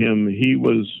about him, he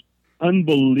was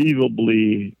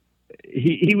unbelievably,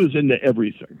 he was into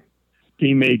everything.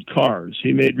 He made cars,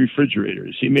 he made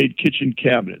refrigerators, he made kitchen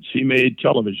cabinets, he made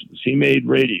televisions, he made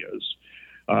radios.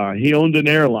 He owned an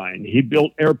airline, he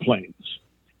built airplanes,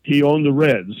 he owned the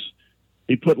Reds,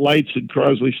 he put lights in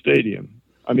Crosley Stadium.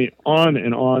 I mean, on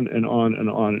and on and on and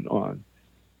on and on.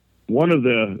 One of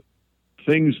the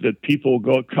things that people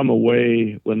come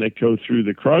away when they go through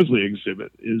the Crosley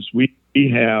exhibit is we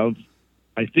have,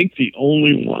 I think, the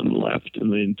only one left in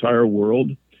the entire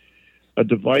world, a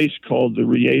device called the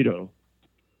Rieto.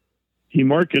 He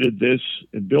marketed this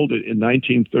and built it in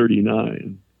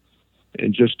 1939.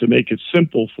 And just to make it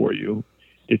simple for you,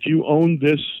 if you owned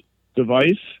this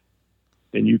device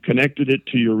and you connected it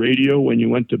to your radio when you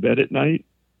went to bed at night,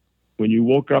 when you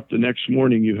woke up the next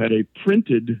morning, you had a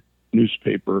printed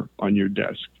newspaper on your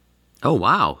desk. Oh,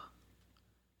 wow.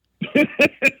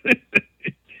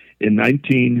 In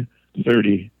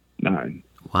 1939.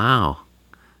 Wow.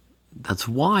 That's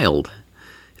wild.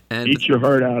 And eat your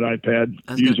heart out, iPad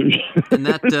users. and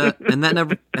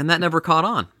that never caught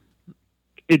on.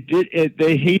 It did.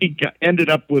 He ended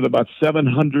up with about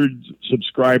 700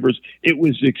 subscribers. It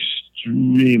was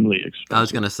extremely expensive. I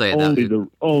was going to say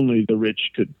only the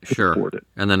rich could afford it.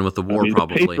 And then with the war,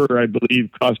 probably the paper, I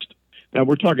believe, cost. Now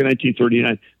we're talking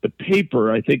 1939. The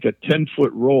paper, I think, a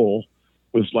 10-foot roll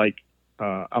was like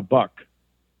 $1.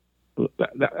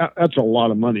 That's a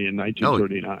lot of money in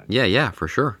 1939. Oh, yeah, for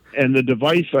sure. And the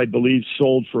device, I believe,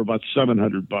 sold for about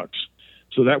 $700.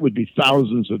 So that would be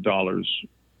thousands of dollars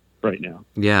right now.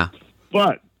 Yeah.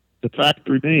 But the fact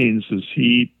remains is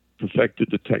he perfected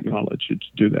the technology to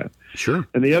do that. Sure.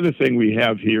 And the other thing we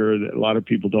have here that a lot of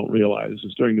people don't realize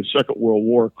is during the Second World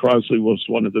War, Crosley was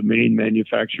one of the main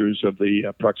manufacturers of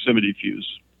the proximity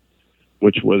fuse,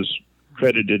 which was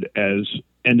credited as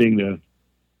ending the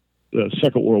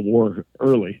Second World War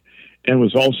early, and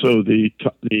was also the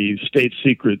state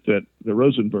secret that the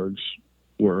Rosenbergs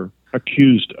were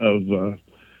accused of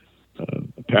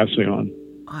passing on.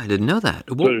 I didn't know that.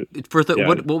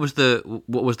 What was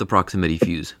the proximity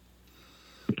fuse?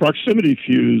 The proximity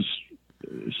fuse,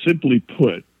 simply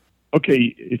put,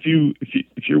 okay, if you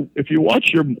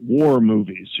watch your war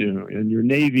movies, and your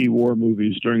Navy war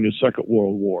movies during the Second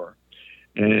World War,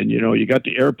 and you got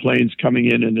the airplanes coming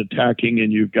in and attacking,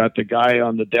 and you've got the guy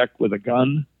on the deck with a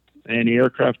gun,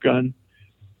 anti-aircraft gun,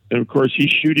 and of course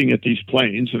he's shooting at these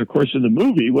planes, and of course in the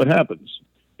movie, what happens?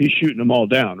 He's shooting them all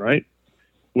down, right?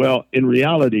 Well, in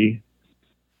reality,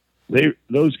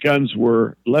 those guns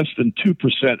were less than 2%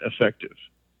 effective.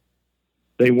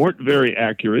 They weren't very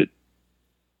accurate.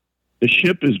 The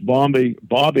ship is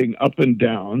bobbing up and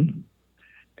down,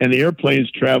 and the airplane's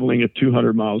traveling at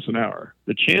 200 miles an hour.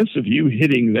 The chance of you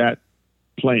hitting that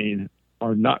plane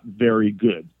are not very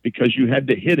good because you had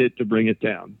to hit it to bring it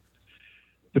down.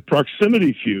 The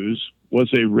proximity fuse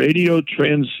was a radio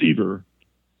transceiver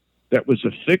that was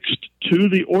affixed to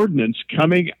the ordnance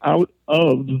coming out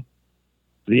of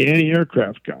the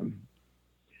anti-aircraft gun.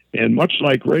 And much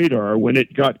like radar, when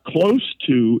it got close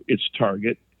to its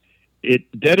target, it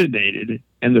detonated,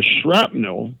 and the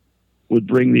shrapnel would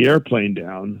bring the airplane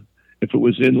down if it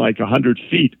was in like 100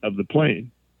 feet of the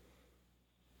plane.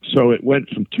 So it went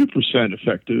from 2%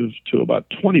 effective to about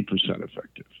 20%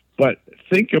 effective. But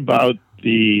think about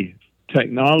the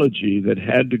technology that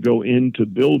had to go into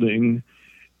building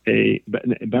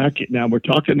now we're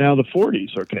talking now the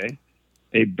 40s, okay?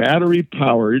 A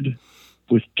battery-powered,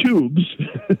 with tubes,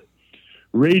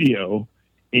 radio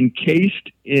encased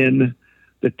in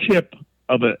the tip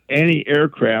of an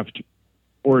anti-aircraft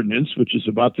ordnance, which is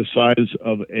about the size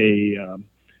of a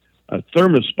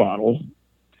thermos bottle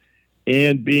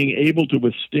and being able to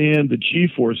withstand the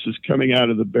G-forces coming out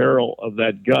of the barrel of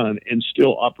that gun and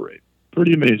still operate.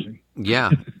 Pretty amazing.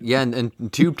 Yeah,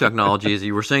 and tube technology, as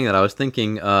you were saying that, I was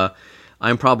thinking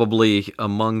I'm probably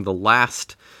among the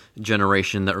last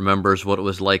generation that remembers what it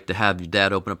was like to have your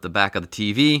dad open up the back of the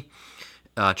TV,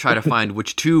 try to find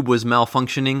which tube was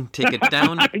malfunctioning, take it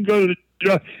down. Go to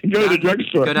the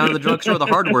drugstore. Go down to the drugstore, the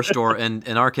hardware store, and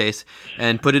in our case,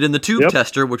 and put it in the tube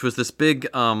tester, which was this big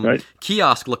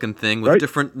kiosk-looking thing with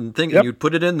different things. And you'd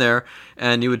put it in there,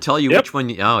 and you would tell you which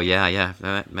one. I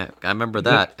remember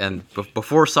that. And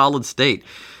before solid state.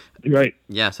 Right.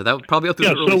 Yeah. So that was probably up through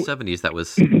the early '70s. That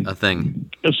was a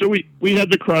thing. So we had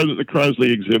the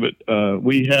Crosley exhibit.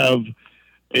 We have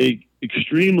a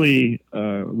extremely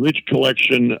rich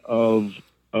collection of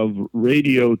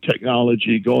radio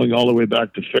technology going all the way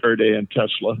back to Faraday and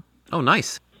Tesla. Oh,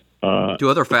 nice. Two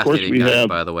other fascinating guys,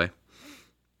 by the way.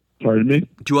 Pardon me?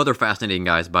 Two other fascinating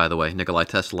guys, by the way, Nikola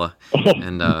Tesla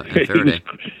and Faraday.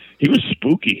 He was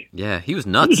spooky. Yeah, he was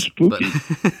nuts. He was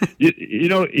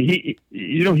spooky.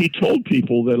 He told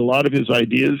people that a lot of his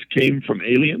ideas came from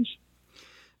aliens.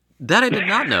 That I did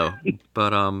not know,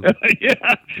 but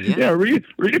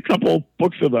read a couple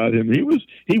books about him. He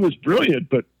was brilliant,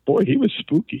 but boy, he was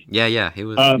spooky. Yeah, he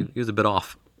was a bit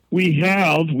off.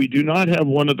 We do not have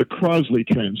one of the Crosley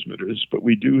transmitters, but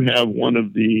we do have one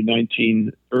of the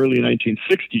early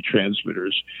 1960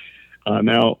 transmitters.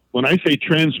 Now, when I say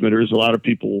transmitters, a lot of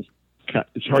people,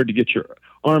 it's hard to get your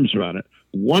arms around it.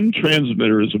 One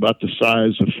transmitter is about the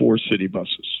size of 4 city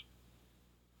buses.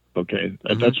 Okay,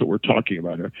 that's what we're talking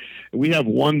about here. We have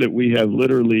one that we have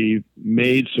literally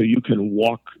made so you can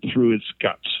walk through its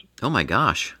guts. Oh my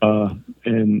gosh!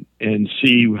 And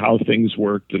see how things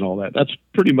worked and all that. That's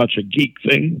pretty much a geek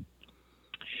thing.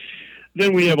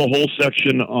 Then we have a whole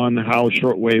section on how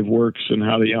shortwave works and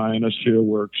how the ionosphere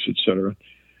works, etc.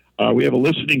 We have a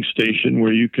listening station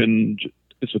where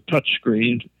it's a touch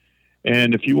screen,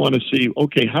 and if you want to see,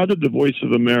 okay, how did the Voice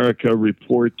of America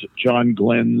report John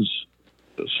Glenn's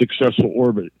successful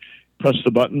orbit? Press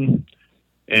the button,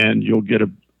 and you'll get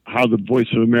how the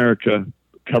Voice of America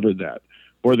covered that,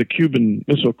 or the Cuban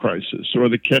Missile Crisis, or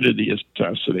the Kennedy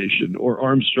assassination, or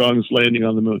Armstrong's landing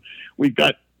on the moon.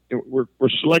 We're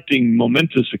selecting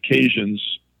momentous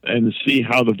occasions and see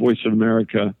how the Voice of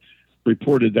America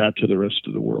reported that to the rest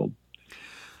of the world.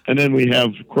 And then we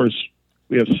have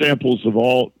samples of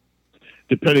all,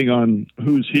 depending on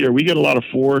who's here. We get a lot of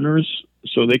foreigners,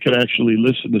 so they could actually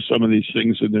listen to some of these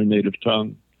things in their native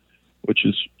tongue, which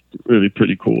is really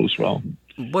pretty cool as well.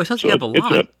 Boy, since you have a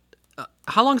lot.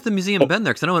 How long has the museum been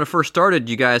there? Because I know when it first started,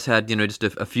 you guys had just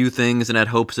a few things and had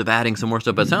hopes of adding some more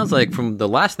stuff. But it sounds like from the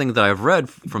last thing that I've read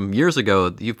from years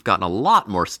ago, you've gotten a lot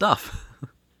more stuff.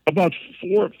 About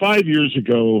 4 or 5 years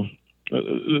ago,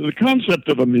 the concept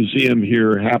of a museum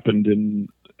here happened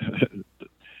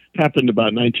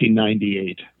about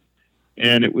 1998.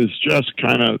 And it was just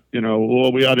kind of,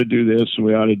 we ought to do this and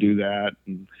we ought to do that.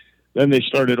 And then they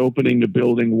started opening the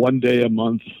building one day a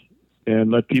month and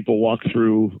let people walk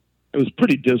through. It was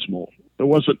pretty dismal. There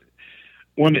wasn't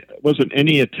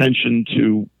any attention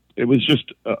to, it was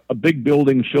just a big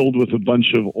building filled with a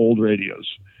bunch of old radios.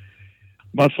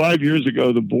 About 5 years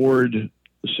ago, the board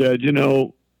said,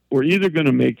 we're either going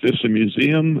to make this a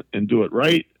museum and do it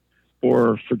right,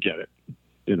 or forget it.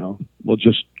 We'll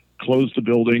just close the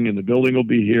building and the building will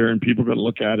be here and people are going to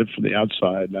look at it from the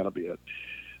outside and that'll be it.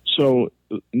 So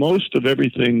most of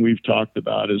everything we've talked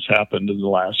about has happened in the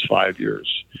last 5 years.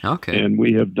 Okay. And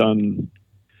we have done,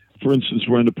 for instance,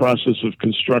 we're in the process of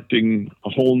constructing a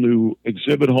whole new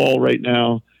exhibit hall right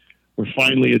now. We're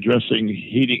finally addressing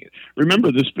heating.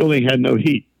 Remember, this building had no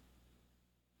heat.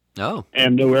 Oh.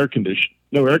 And no air conditioning.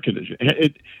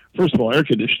 First of all, air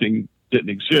conditioning didn't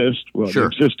exist. Well, sure.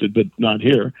 It existed, but not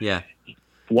here. Yeah.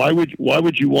 Why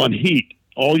would you want heat?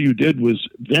 All you did was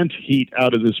vent heat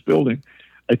out of this building.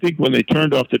 I think when they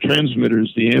turned off the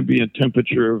transmitters, the ambient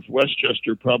temperature of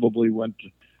Westchester probably went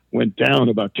down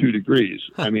about 2 degrees.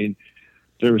 Huh. I mean,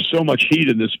 there was so much heat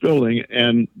in this building,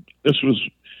 and this was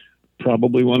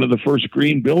probably one of the first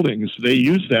green buildings. They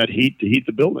used that heat to heat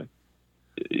the building.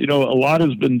 A lot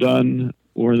has been done.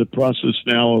 We're in the process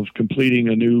now of completing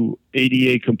a new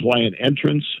ADA-compliant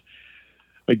entrance.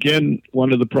 Again,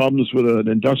 one of the problems with an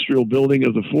industrial building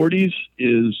of the 40s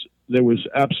is there was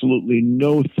absolutely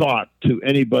no thought to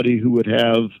anybody who would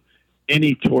have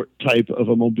any type of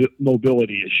a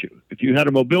mobility issue. If you had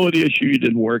a mobility issue, you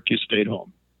didn't work, you stayed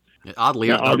home. Oddly,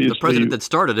 the president that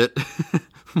started it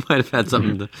might have had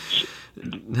something to...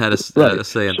 had a Right.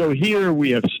 say in. So here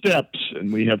we have steps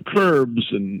and we have curbs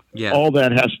and Yeah. all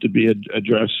that has to be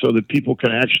addressed so that people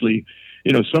can actually,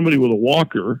 somebody with a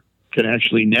walker can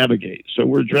actually navigate. So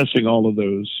we're addressing all of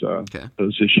those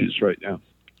issues right now.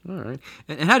 All right.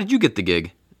 And how did you get the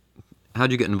gig? How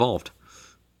did you get involved?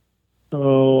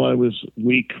 Oh, I was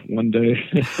weak one day.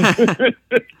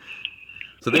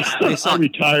 So they saw. I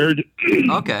retired.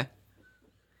 Okay.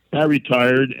 I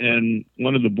retired, and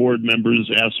one of the board members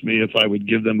asked me if I would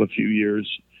give them a few years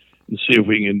and see if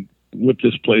we can whip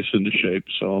this place into shape.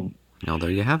 So, Well,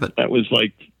 there you have it. that was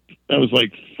like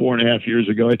 4.5 years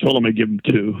ago. I told them I'd give them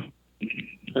 2.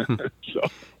 So,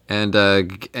 And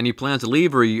any plans to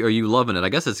leave, or are you loving it? I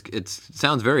guess it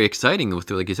sounds very exciting with,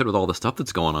 like you said, with all the stuff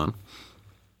that's going on.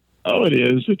 oh, it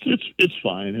is. It's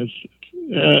fine.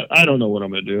 I don't know what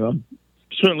I'm going to do. I'm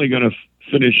certainly going to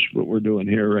finish what we're doing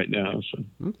here right now. So,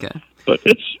 Okay. but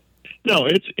it's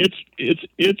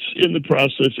in the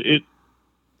process.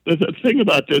 The thing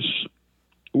about this,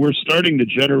 we're starting to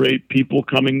generate people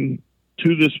coming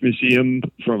to this museum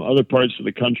from other parts of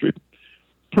the country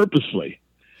purposely.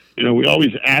 We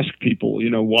always ask people,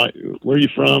 why, where are you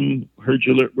from? Where'd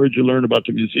you learn about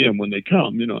the museum when they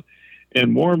come?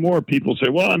 And more people say,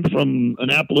 well, I'm from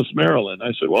Annapolis, Maryland.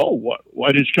 I said, well,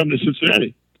 why did you come to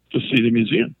Cincinnati to see the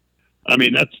museum? I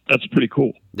mean, that's pretty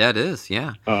cool. That is,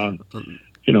 yeah.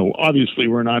 Obviously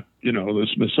we're not, the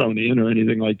Smithsonian or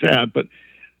anything like that,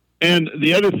 and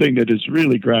the other thing that is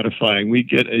really gratifying, we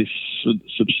get a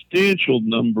substantial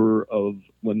number of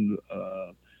when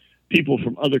people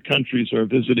from other countries are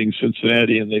visiting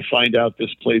Cincinnati and they find out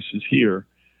this place is here,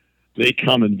 they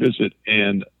come and visit,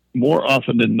 and more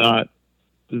often than not,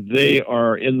 they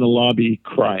are in the lobby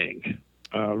crying,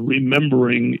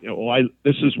 remembering,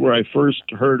 this is where I first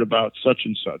heard about such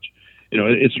and such.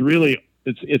 It's really,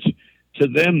 it's to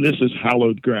them, this is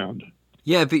hallowed ground.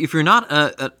 Yeah, if you're not,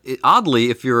 oddly,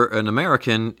 if you're an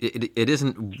American, it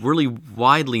isn't really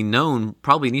widely known,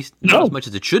 probably not as much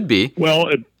as it should be. Well,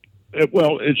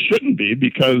 it shouldn't be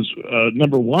because,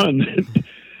 number one,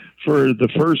 for the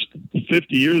first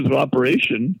 50 years of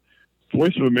operation,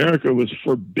 Voice of America was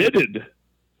forbidden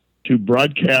to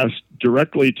broadcast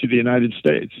directly to the United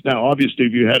States. Now, obviously,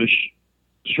 if you had a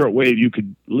short wave, you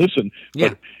could listen.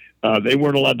 Yeah. But they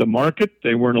weren't allowed to market.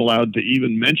 They weren't allowed to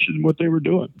even mention what they were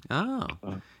doing. Oh.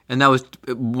 And that was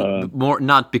more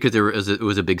not because it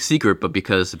was a big secret, but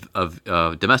because of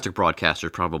domestic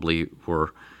broadcasters probably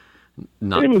were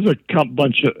not. It was a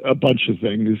bunch of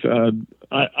things.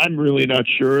 I'm really not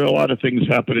sure. A lot of things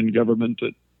happen in government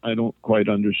that I don't quite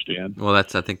understand. Well,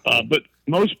 that's, I think. But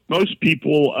most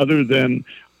people, other than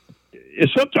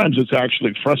sometimes it's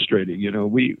actually frustrating.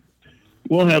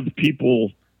 We'll have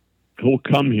people who'll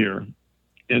come here,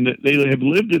 and they have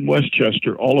lived in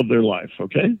Westchester all of their life.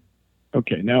 Okay.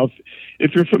 Now,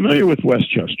 if you're familiar with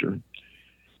Westchester,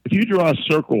 if you draw a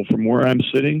circle from where I'm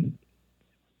sitting,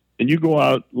 and you go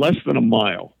out less than a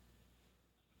mile,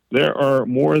 there are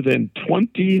more than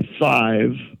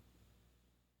 25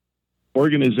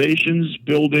 organizations,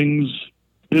 buildings,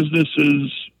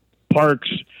 businesses, parks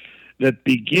that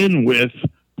begin with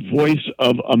Voice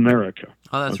of America.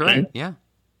 Oh, that's right. Yeah.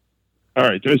 All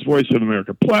right. There's Voice of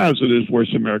America Plaza. There's Voice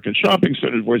of America Shopping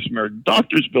Center. Voice of America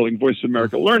Doctors Building. Voice of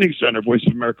America Learning Center. Voice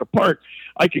of America Park.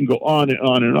 I can go on and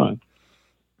on and on.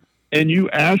 And you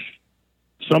ask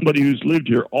somebody who's lived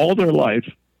here all their life,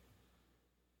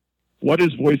 what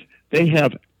is Voice? They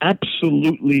have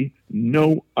absolutely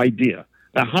no idea.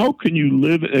 Now, how can you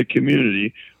live in a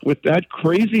community with that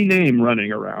crazy name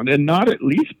running around and not at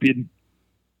least be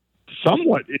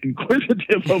somewhat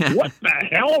inquisitive of what the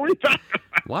hell are we talking about?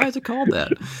 Why is it called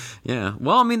that? Yeah.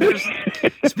 Well, I mean,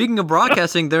 speaking of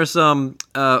broadcasting, there's on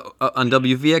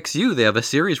WVXU they have a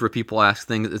series where people ask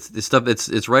things. It's stuff.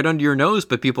 It's right under your nose,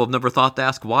 but people have never thought to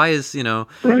ask why is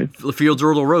Fields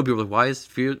Erdel Road. People are like, why is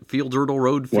Fields Erdel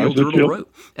Road Fields Erdel Road?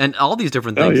 And all these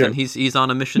different things. And he's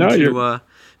on a mission to.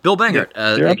 Bill Bangert,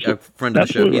 a friend of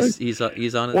the show. Right.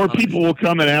 He's on it. Or people will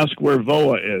come and ask where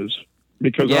VOA is.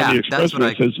 Because on the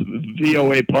expressway it says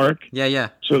VOA Park. Yeah, yeah.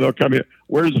 So they'll come here.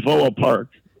 Where's VOA Park?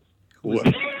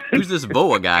 Who's this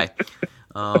VOA guy?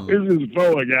 Who's this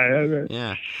VOA guy?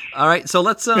 Yeah. All right. So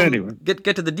let's anyway.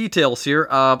 get to the details here.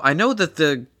 I know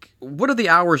that what are the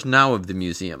hours now of the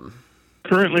museum?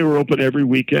 Currently, we're open every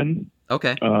weekend.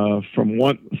 Okay. From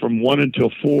one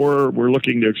until 4. We're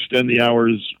looking to extend the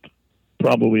hours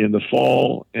probably in the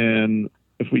fall, and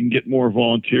if we can get more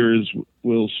volunteers,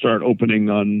 we'll start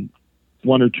opening on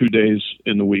 1 or 2 days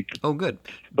in the week. Oh, good.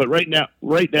 But right now,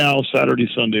 Saturday,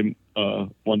 Sunday,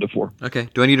 1 to 4. Okay.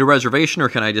 Do I need a reservation or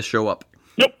can I just show up?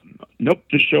 Nope,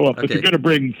 just show up. Okay. If you're going to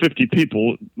bring 50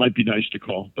 people, it might be nice to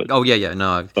call. But Oh yeah,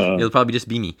 no, it'll probably just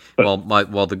be me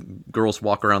while the girls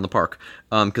walk around the park,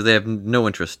 because they have no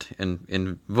interest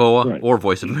in VOA or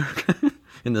Voice of America,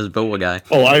 in this VOA guy.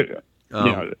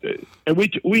 And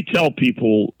we tell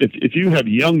people if you have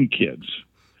young kids,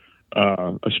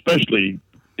 especially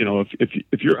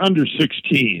if you're under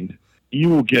 16, you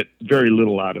will get very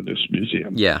little out of this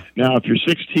museum. Yeah. Now, if you're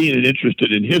 16 and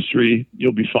interested in history,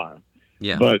 you'll be fine.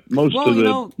 Yeah. But most of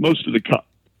the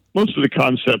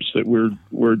concepts that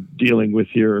we're dealing with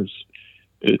here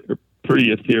are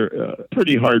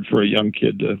pretty hard for a young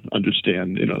kid to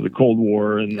understand. The Cold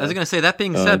War and. I was going to say, that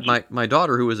being said, my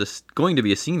daughter, who is going to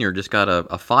be a senior, just got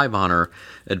a 5 on her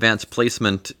advanced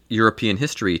placement European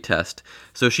history test.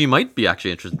 So she might be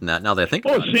actually interested in that. Now that I think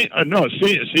about it.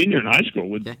 Senior in high school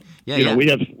would. Yeah. We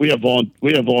have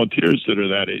volunteers that are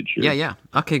that age here. Yeah.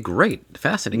 Okay, great,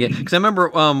 fascinating. Because I remember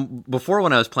before,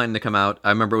 when I was planning to come out, I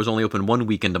remember it was only open one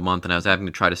weekend a month, and I was having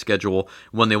to try to schedule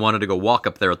when they wanted to go walk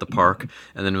up there at the park,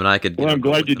 and then when I could. Well, I'm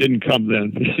glad you didn't come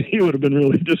then. You would have been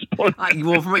really disappointed.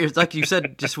 From what like you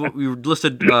said, just what we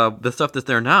listed the stuff that's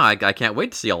there now. I can't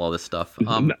wait to see all this stuff.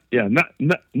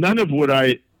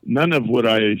 None of what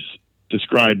I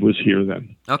described was here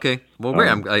then. Okay, well, great.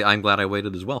 I'm glad I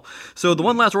waited as well. So the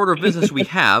one last order of business we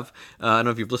have, I don't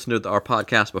know if you've listened to our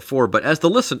podcast before, but as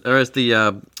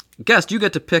the guest, you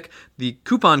get to pick the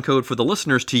coupon code for the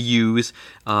listeners to use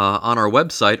on our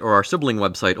website or our sibling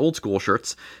website, Old School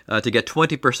Shirts, to get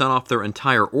 20% off their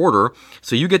entire order.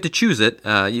 So you get to choose it.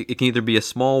 It can either be a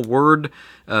small word,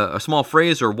 a small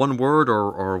phrase, or one word,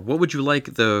 or what would you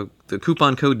like the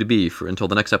coupon code to be until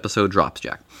the next episode drops,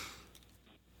 Jack?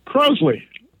 Crosley.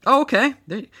 Oh, okay.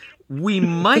 We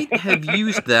might have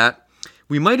used that.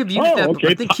 We might have used that. Okay.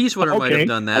 I think Keysweater might have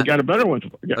done that. I got a better one.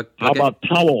 How about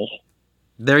Powell?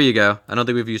 There you go. I don't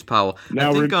think we've used Powell.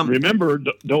 Now, remember,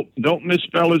 don't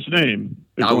misspell his name.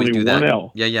 There's I always only do that. one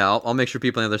L. Yeah. I'll make sure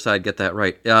people on the other side get that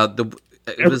right. Everybody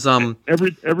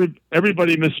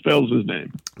misspells his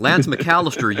name. Lance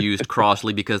McAllister used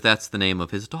Crossley because that's the name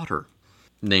of his daughter.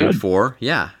 Named for,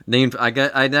 named. I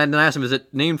asked him, is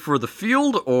it named for the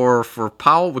field or for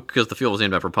Powell? Because the field was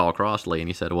named after Powell Crossley, and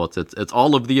he said, well, it's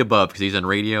all of the above because he's in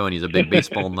radio and he's a big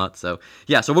baseball nut. So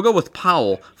so we'll go with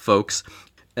Powell, folks.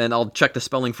 And I'll check the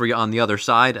spelling for you on the other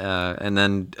side, and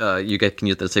then you can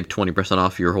use that to save 20%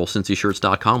 off your whole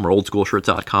CincyShirts.com or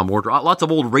OldSchoolShirts.com order. Lots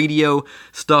of old radio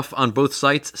stuff on both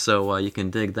sites, so you can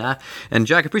dig that. And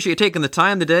Jack, I appreciate you taking the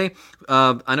time today.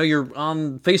 I know you're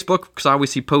on Facebook, because I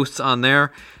always see posts on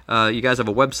there. You guys have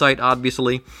a website,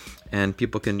 obviously, and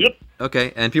people can... Yep.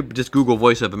 Okay, and people just Google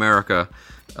Voice of America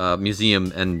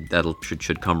Museum, and that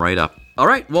should come right up. All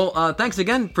right, well, thanks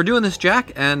again for doing this,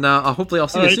 Jack, and hopefully I'll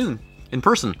see you soon. In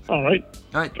person. All right.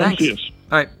 Thanks. Come see us.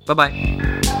 All right, bye-bye.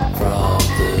 From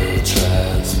the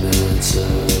transmitter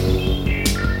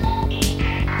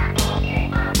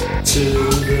to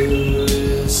the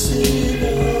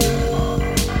receiver,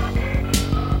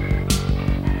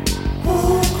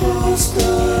 across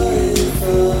the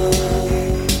ether,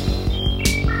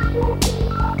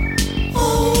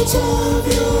 out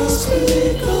of your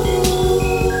speaker.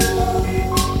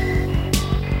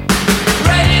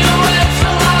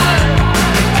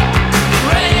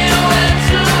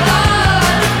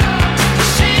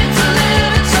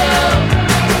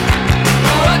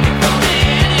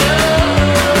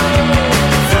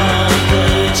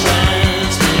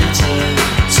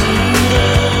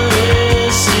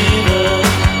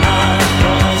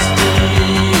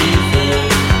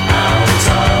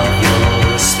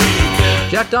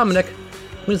 Jack Dominic. I'm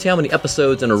going to see how many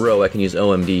episodes in a row I can use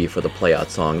OMD for the playout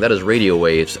song. That is Radio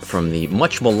Waves from the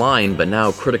much maligned but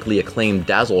now critically acclaimed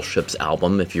Dazzle Ships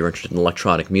album. If you're interested in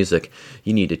electronic music,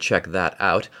 you need to check that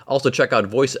out. Also check out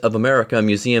Voice of America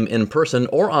Museum in person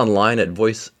or online at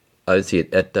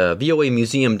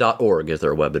voamuseum.org is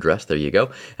their web address. There you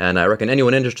go. And I reckon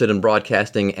anyone interested in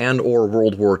broadcasting and or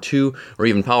World War II, or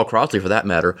even Powell Crossley for that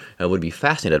matter, would be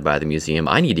fascinated by the museum.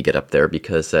 I need to get up there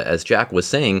because, as Jack was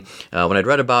saying, when I'd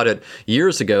read about it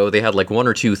years ago, they had like one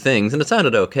or two things, and it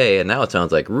sounded okay, and now it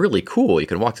sounds like really cool. You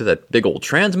can walk through that big old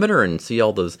transmitter and see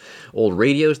all those old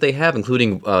radios they have,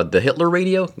 including the Hitler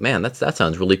radio. Man, that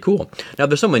sounds really cool. Now,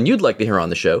 if there's someone you'd like to hear on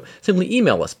the show, simply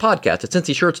email us,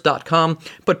 podcast@cincyshirts.com,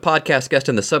 put podcast guest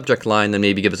in the subject line, then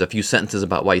maybe give us a few sentences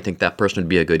about why you think that person would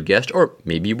be a good guest, or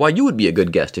maybe why you would be a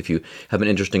good guest if you have an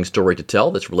interesting story to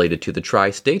tell that's related to the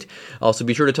tri-state. Also,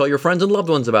 be sure to tell your friends and loved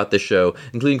ones about this show,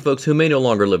 including folks who may no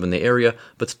longer live in the area,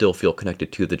 but still feel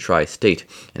connected to the tri-state.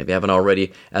 And if you haven't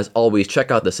already, as always,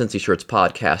 check out the Cincy Shirts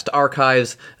podcast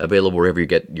archives, available wherever you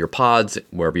get your pods,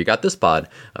 wherever you got this pod,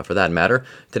 for that matter.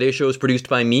 Today's show is produced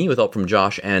by me, with help from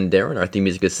Josh and Darren. Our theme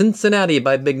music is Cincinnati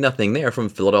by Big Nothing. They are from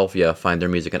Philadelphia. Find their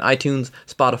music on iTunes,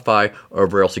 Spotify, or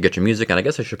wherever else you get your music. And I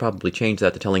guess I should probably change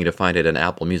that to telling you to find it on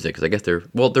Apple Music, because I guess there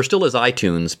still is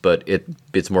iTunes, but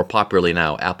it's more popularly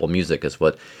now Apple Music is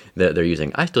what they're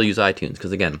using. I still use iTunes,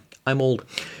 because again, I'm old.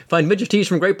 Find vintage tees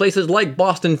from great places like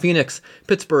Boston, Phoenix,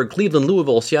 Pittsburgh, Cleveland,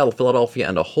 Louisville, Seattle, Philadelphia,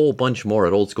 and a whole bunch more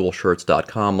at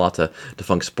oldschoolshirts.com. Lots of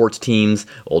defunct sports teams,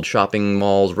 old shopping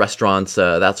malls, restaurants,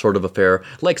 that sort of affair,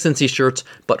 like Cincy Shirts,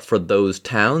 but for those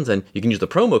towns. And you can use the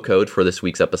promo code for this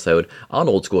week's episode on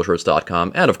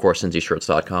oldschoolshirts.com and, of course,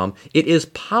 cincyshirts.com. It is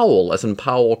Powell, as in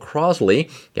Powell Crosley.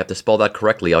 You have to spell that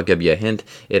correctly. I'll give you a hint.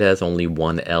 It has only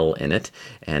one L in it.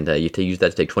 And you can use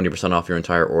that to take 20% off your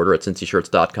entire order at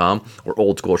cincyshirts.com or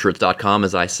oldschoolshirts.com,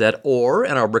 as I said, or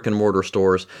in our brick-and-mortar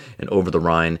stores in Over the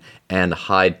Rhine and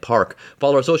Hyde Park.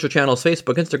 Follow our social channels,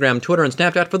 Facebook, Instagram, Twitter, and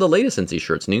Snapchat for the latest Cincy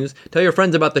Shirts news. Tell your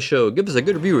friends about the show. Give us a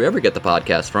good review wherever you get the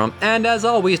podcast from. And as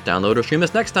always, download or stream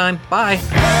us next time. Bye.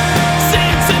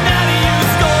 Cincinnati, you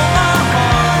stole my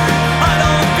heart. I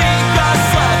don't think I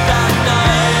slept that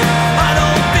night. I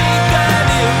don't think that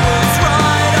it was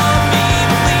right of me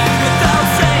to leave without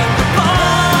saying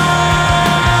goodbye.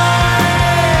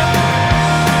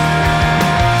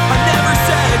 I never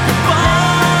said goodbye.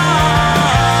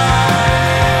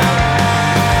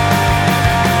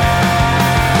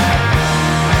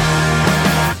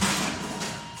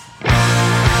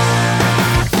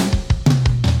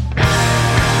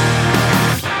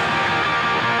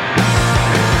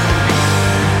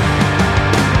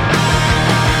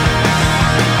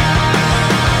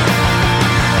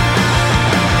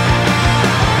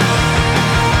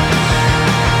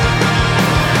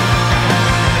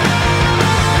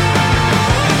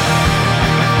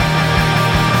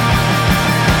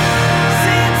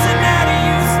 Cincinnati,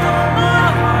 you stole my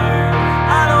heart.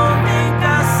 I don't think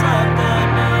I slept that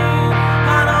night.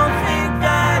 I don't think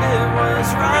that it was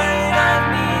right of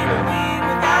me to leave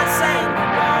without saying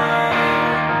goodbye.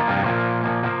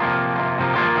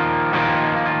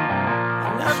 I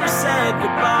never said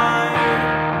goodbye.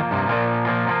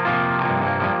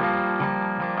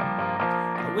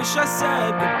 I wish I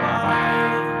said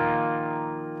goodbye.